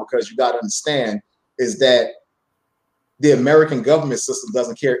now, because you got to understand is that the American government system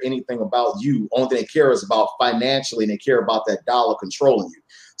doesn't care anything about you. Only thing they care is about financially, and they care about that dollar controlling you.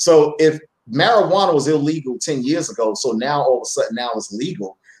 So if marijuana was illegal 10 years ago, so now all of a sudden now it's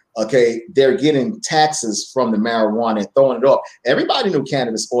legal, they're getting taxes from the marijuana and throwing it off. Everybody knew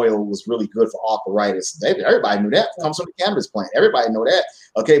cannabis oil was really good for arthritis. Everybody knew that. It comes from the cannabis plant. Everybody know that.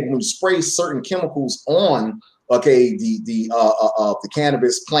 But when you spray certain chemicals on the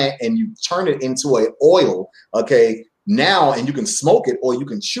cannabis plant and you turn it into an oil, now, and you can smoke it or you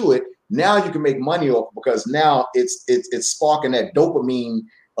can chew it. Now you can make money off, because now it's sparking that dopamine,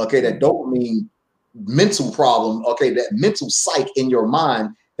 that dopamine mental problem, that mental psych in your mind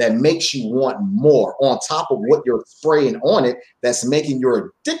that makes you want more on top of what you're spraying on it that's making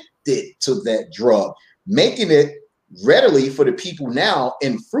you addicted to that drug, making it readily for the people now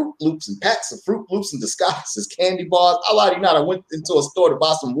in Fruit Loops and packs of Fruit Loops and disguises, candy bars. I lie to you not, I went into a store to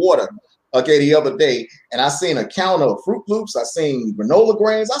buy some water, okay, the other day, and I seen a counter of Fruit Loops. I seen granola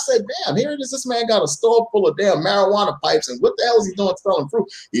grains. I said, damn, here it is. This man got a store full of damn marijuana pipes, and what the hell is he doing selling fruit?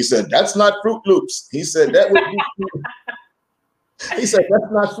 He said, that's not Fruit Loops. He said, that would be he said,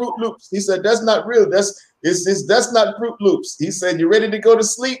 that's not Fruit Loops. He said, that's not real. That's not Fruit Loops. He said, you ready to go to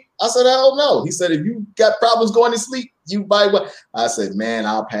sleep? I said, I don't know. He said, if you got problems going to sleep, you buy what? I said, man,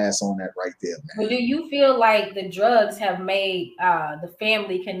 I'll pass on that right there, man. Well, do you feel like the drugs have made the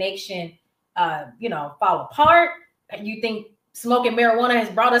family connection, fall apart? You think smoking marijuana has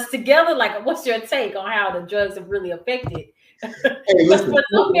brought us together? Like, what's your take on how the drugs have really affected? Hey, listen, but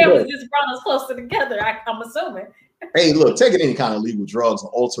some families just brought us closer together, I'm assuming. Hey, look, taking any kind of illegal drugs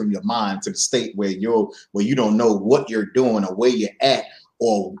will alter your mind to the state where you don't know what you're doing or where you're at,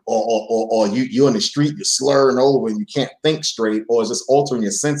 or you're in the street, you're slurring over and you can't think straight, or it's just altering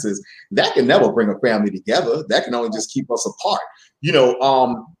your senses. That can never bring a family together. That can only just keep us apart.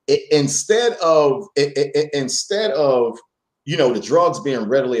 Instead of the drugs being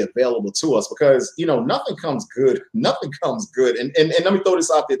readily available to us, because nothing comes good. And let me throw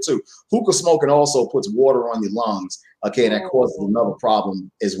this out there too. Hookah smoking also puts water on your lungs. Okay, and that causes another problem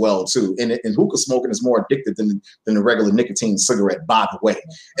as well too. And hookah smoking is more addictive than the regular nicotine cigarette, by the way.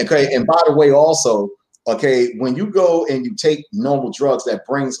 Okay, and by the way, also, okay, when you go and you take normal drugs, that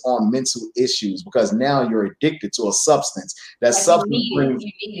brings on mental issues because now you're addicted to a substance. That substance you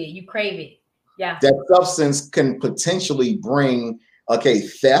need it, you crave it. Yeah. That substance can potentially bring,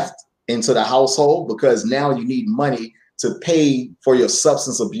 theft into the household because now you need money to pay for your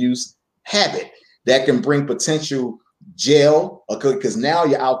substance abuse habit. That can bring potential jail, because now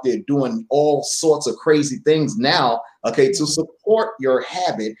you're out there doing all sorts of crazy things now, to support your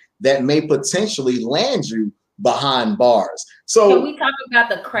habit that may potentially land you behind bars. So can we talk about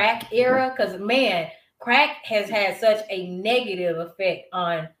the crack era? Because, man, crack has had such a negative effect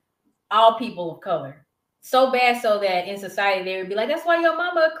on all people of color, so bad so that in society they would be like, that's why your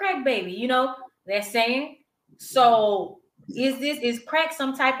mama a crack baby, that saying. So is crack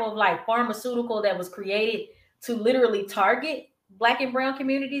some type of like pharmaceutical that was created to literally target Black and brown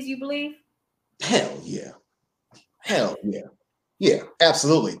communities, you believe? Hell yeah,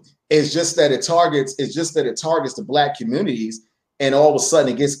 absolutely. It's just that it targets the Black communities, and all of a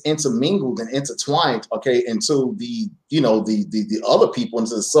sudden it gets intermingled and intertwined, into the other people,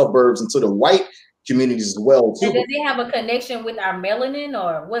 into the suburbs, into the white communities as well too. And does it have a connection with our melanin,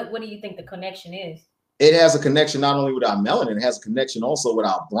 or what do you think the connection is? It has a connection not only with our melanin, it has a connection also with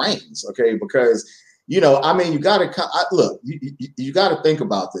our brains, because you gotta look, you gotta think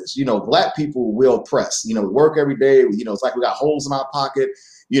about this. Black people will press, work every day, it's like we got holes in our pocket.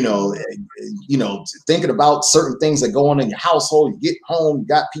 Thinking about certain things that go on in your household. You get home, you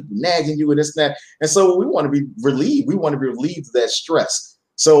got people nagging you and this and that. And so we want to be relieved. We want to be relieved of that stress.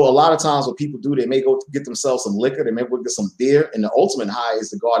 So a lot of times what people do, they may go get themselves some liquor, they may go get some beer, and the ultimate high is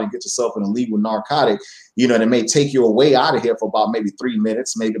to go out and get yourself an illegal narcotic, that may take you away out of here for about maybe 3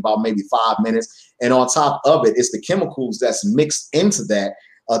 minutes, maybe 5 minutes. And on top of it, it's the chemicals that's mixed into that,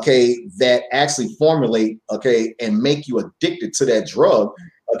 that actually formulate, and make you addicted to that drug.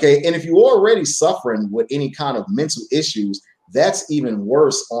 And if you're already suffering with any kind of mental issues, that's even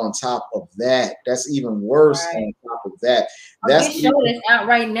worse on top of that. That's even worse on top of that. This show that's out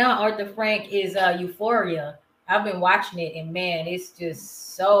right now, Arthur Frank, is Euphoria. I've been watching it, and man, it's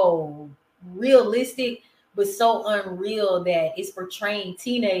just so realistic, but so unreal that it's portraying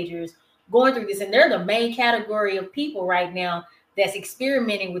teenagers going through this. And they're the main category of people right now that's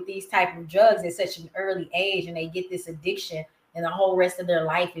experimenting with these type of drugs at such an early age, and they get this addiction, and the whole rest of their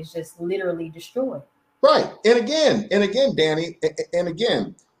life is just literally destroyed. Right. And again, Danny, and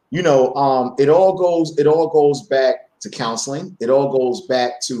again, it all goes back to counseling. It all goes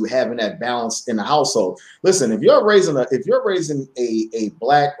back to having that balance in the household. Listen, if you're raising a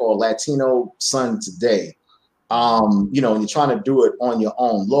Black or Latino son today, and you're trying to do it on your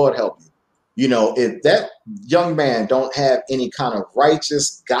own, Lord help you. If that young man don't have any kind of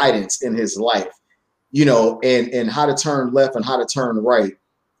righteous guidance in his life, and how to turn left and how to turn right,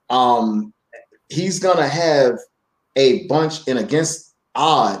 he's gonna have a bunch, and against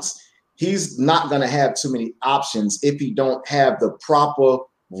odds, he's not gonna have too many options if he don't have the proper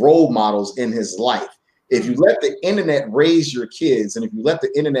role models in his life. If you let the internet raise your kids, and if you let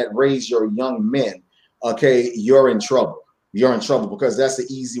the internet raise your young men, you're in trouble. You're in trouble, because that's the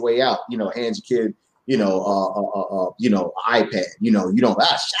easy way out. Hand your kid iPad. You don't shut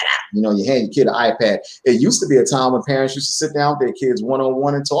up. You hand your kid an iPad. It used to be a time when parents used to sit down with their kids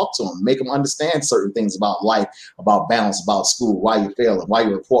one-on-one and talk to them, make them understand certain things about life, about balance, about school, why you're failing, why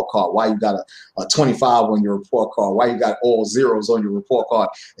your report card, why you got a 25 on your report card, why you got all zeros on your report card.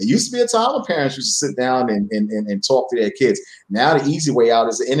 It used to be a time when parents used to sit down and talk to their kids. Now the easy way out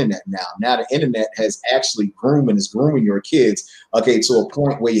is the internet. Now the internet has actually is grooming your kids, to a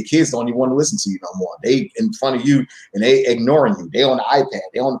point where your kids don't even want to listen to you no more. They in front of you and they ignoring you. They on the iPad,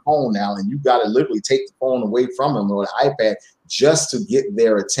 they on the phone now, and you got to literally take the phone away from them or the iPad just to get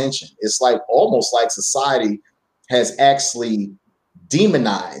their attention. It's like almost like society has actually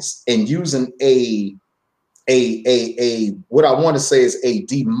demonized and using a what I want to say is a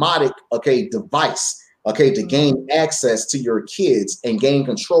demotic device to gain access to your kids and gain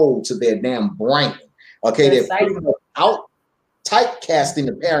control to their damn brain. They're pretty much out typecasting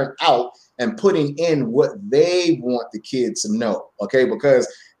the parent out and putting in what they want the kids to know. Because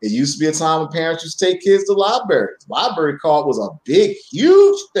it used to be a time when parents used to take kids to libraries. Library card was a big,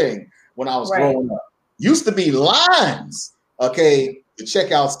 huge thing when I was growing up. Used to be lines, to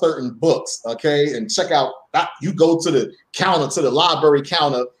check out certain books, and check out. You go to the counter, to the library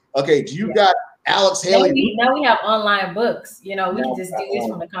counter. Do you got Alex Haley? Now we have online books. We can just do this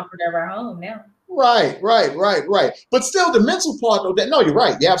from the comfort of our home now. Right. But still, the mental part, though, no, you're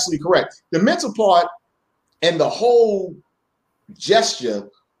right. You're absolutely correct. The mental part and the whole gesture,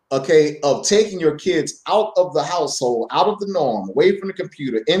 of taking your kids out of the household, out of the norm, away from the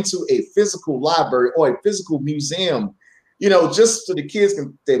computer, into a physical library or a physical museum, just so the kids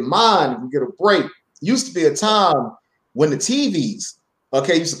their mind can get a break. Used to be a time when the TVs,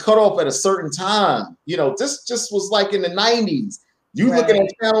 used to cut off at a certain time. This just was like in the 90s. You looking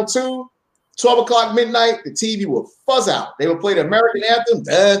at Channel 2, 12 o'clock midnight, the TV would fuzz out. They would play the American anthem, and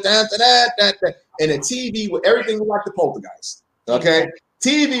the TV would, everything was like the Poltergeist.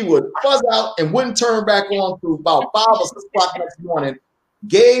 TV would fuzz out and wouldn't turn back on to about 5 or 6 o'clock next morning.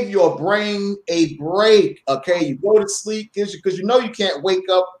 Gave your brain a break. You go to sleep because you can't wake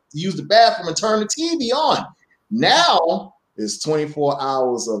up to use the bathroom and turn the TV on. Now is 24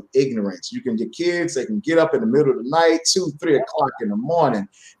 hours of ignorance. Your kids, they can get up in the middle of the night, 2, 3 o'clock in the morning,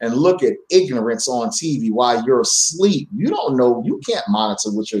 and look at ignorance on TV while you're asleep. You don't know, you can't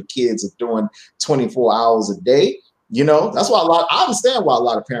monitor what your kids are doing 24 hours a day. That's why I understand why a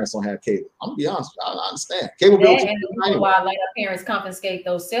lot of parents don't have cable. I'm gonna be honest, I understand. Cable bill. And why a lot of parents confiscate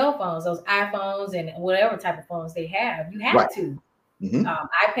those cell phones, those iPhones, and whatever type of phones they have. You have to.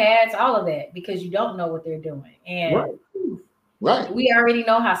 iPads, all of that, because you don't know what they're doing. And we already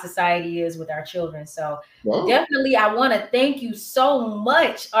know how society is with our children. So definitely, I want to thank you so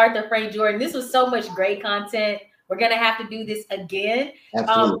much, Arthur Frank Jordan. This was so much great content. We're going to have to do this again.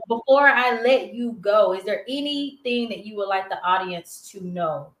 Before I let you go, is there anything that you would like the audience to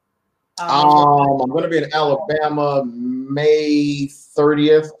know? I'm going to be in Alabama May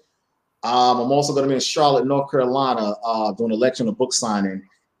 30th. I'm also going to be in Charlotte, North Carolina, doing an election and book signing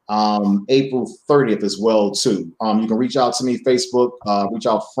April 30th as well, too. You can reach out to me, Facebook, reach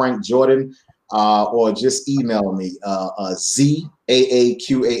out Frank Jordan, or just email me,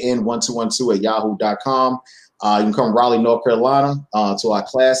 ZAAQAN1212@yahoo.com. You can come to Raleigh, North Carolina, to our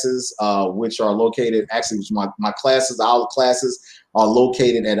classes, which are located, my classes, our classes are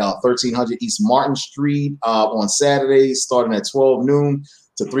located at 1300 East Martin Street on Saturdays, starting at 12 noon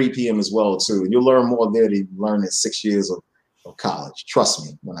to 3 p.m. as well, too. You'll learn more there than you learn in 6 years of college. Trust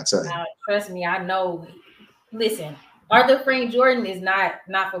me when I tell you. Trust me, I know. Listen, Arthur Frank Jordan is not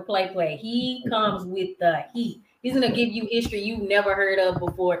for play. He comes with the heat. He's going to give you history you've never heard of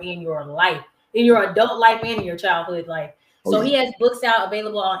before in your life, in your adult life and in your childhood life. He has books out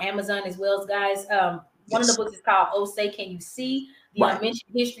available on Amazon as well, guys. One of the books is called Oh Say Can You See? The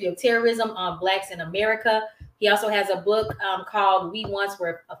Unmentioned History of Terrorism on Blacks in America. He also has a book called We Once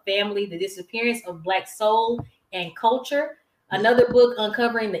Were a Family, The Disappearance of Black Soul and Culture. Another book,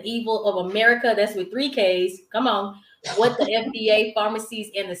 Uncovering the Evil of America. That's with 3 Ks. Come on. What the FDA,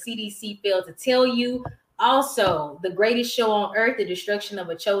 pharmacies, and the CDC failed to tell you. Also, The Greatest Show on Earth, The Destruction of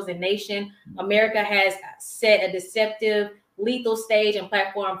a Chosen Nation. America has set a deceptive, lethal stage and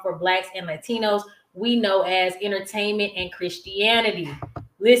platform for Blacks and Latinos we know as entertainment and Christianity.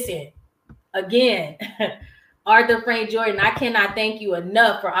 Listen, again, Arthur Frank Jordan, I cannot thank you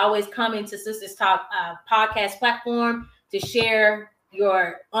enough for always coming to Sisters Talk podcast platform to share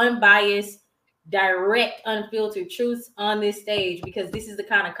your unbiased, direct, unfiltered truths on this stage, because this is the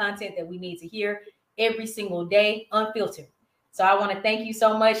kind of content that we need to hear every single day, unfiltered. So I want to thank you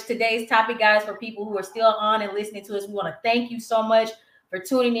so much. Today's topic, guys, for people who are still on and listening to us, we want to thank you so much for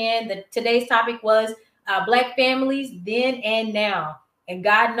tuning in. Today's topic was Black families then and now. And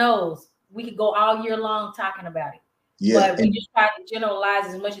God knows we could go all year long talking about it. Yeah. But we just tried to generalize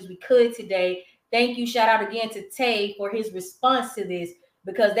as much as we could today. Thank you. Shout out again to Tay for his response to this,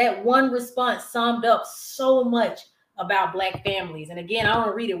 because that one response summed up so much about Black families. And again, I want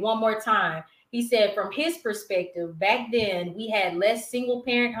to read it one more time. He said, from his perspective, back then we had less single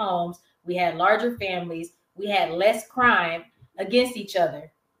parent homes, we had larger families, we had less crime against each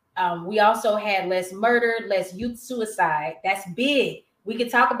other. We also had less murder, less youth suicide. That's big. We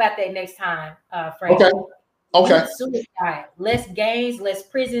could talk about that next time, Frank. Okay. Youth suicide, less gangs, less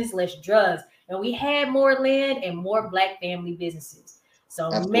prisons, less drugs. And we had more land and more Black family businesses. So,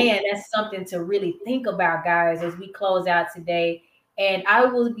 man, that's something to really think about, guys, as we close out today. And I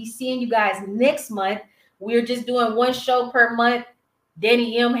will be seeing you guys next month. We're just doing one show per month.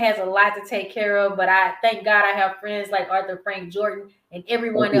 Danny M has a lot to take care of, but I thank God I have friends like Arthur Frank Jordan and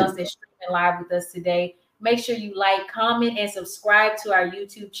everyone else that's streaming live with us today. Make sure you like, comment, and subscribe to our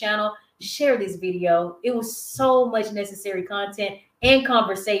YouTube channel. Share this video. It was so much necessary content and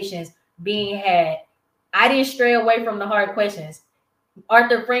conversations being had. I didn't stray away from the hard questions.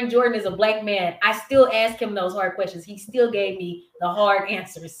 Arthur Frank Jordan is a Black man. I still ask him those hard questions. He still gave me the hard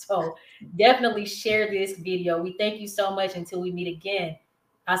answers. So definitely share this video. We thank you so much until we meet again.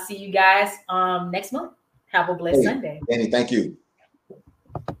 I'll see you guys next month. Have a blessed Sunday. Danny, thank you.